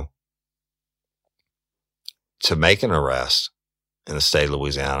 Now, to make an arrest in the state of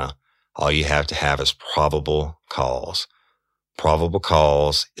Louisiana, all you have to have is probable cause. Probable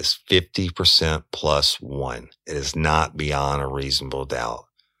cause is 50% plus 1. It is not beyond a reasonable doubt.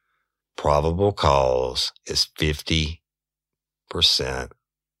 Probable cause is 50%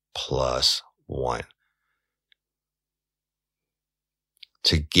 plus 1.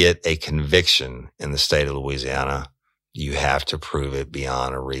 To get a conviction in the state of Louisiana, you have to prove it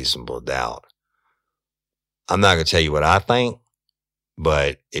beyond a reasonable doubt. I'm not going to tell you what I think,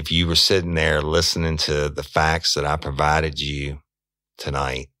 but if you were sitting there listening to the facts that I provided you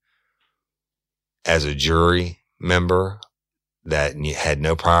tonight as a jury member that had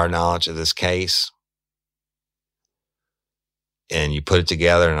no prior knowledge of this case, and you put it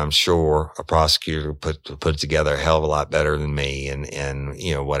together, and I'm sure a prosecutor put it together a hell of a lot better than me,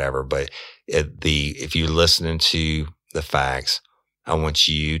 and whatever. But if you're listening to the facts, I want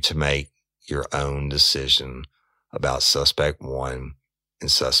you to make your own decision about suspect 1 and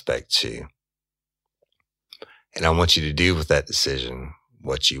suspect 2, and I want you to do with that decision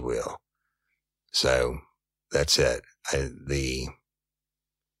what you will. So that's it. We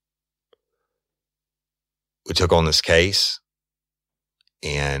took on this case.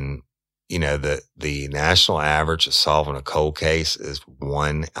 And, the national average of solving a cold case is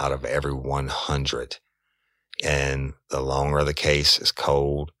 1 out of every 100. And the longer the case is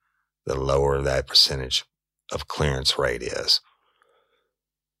cold, the lower that percentage of clearance rate is.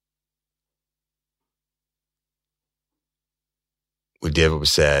 We did what we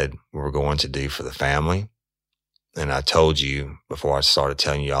said we were going to do for the family. And I told you before I started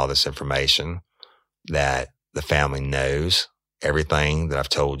telling you all this information that the family knows everything that I've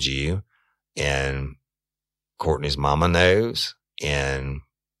told you, and Courtney's mama knows, and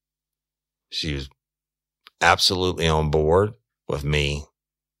she was absolutely on board with me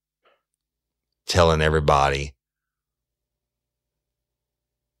telling everybody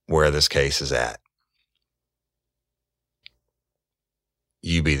where this case is at.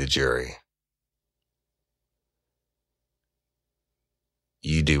 You be the jury.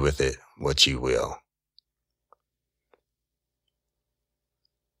 You do with it what you will.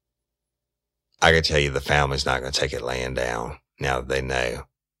 I can tell you the family's not going to take it laying down now that they know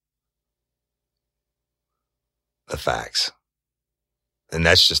the facts. And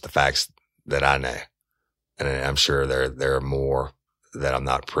that's just the facts that I know. And I'm sure there are more that I'm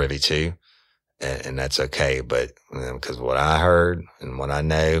not privy to, and that's okay. But because what I heard and what I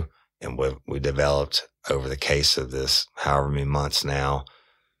know and what we developed over the case of this however many months now,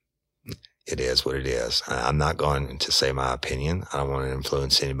 it is what it is. I'm not going to say my opinion. I don't want to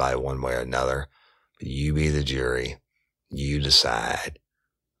influence anybody one way or another. But you be the jury. You decide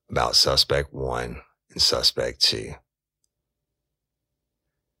about suspect 1 and suspect 2.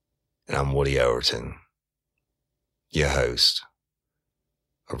 And I'm Woody Overton, your host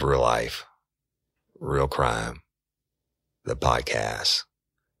of Real Life, Real Crime, the podcast.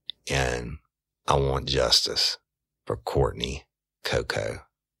 And I want justice for Courtney Coco.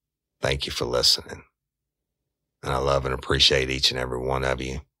 Thank you for listening. And I love and appreciate each and every one of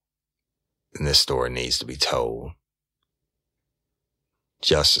you. And this story needs to be told.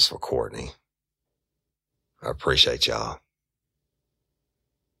 Justice for Courtney. I appreciate y'all.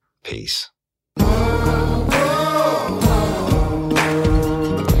 Peace.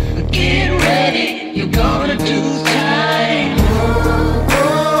 Get ready, you're gonna do time.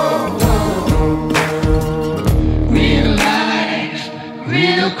 Real life,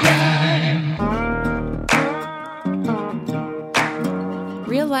 real crime.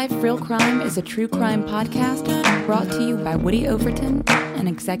 Real Life, Real Crime is a true crime podcast brought to you by Woody Overton and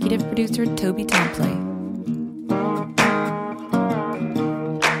executive producer Toby Templey.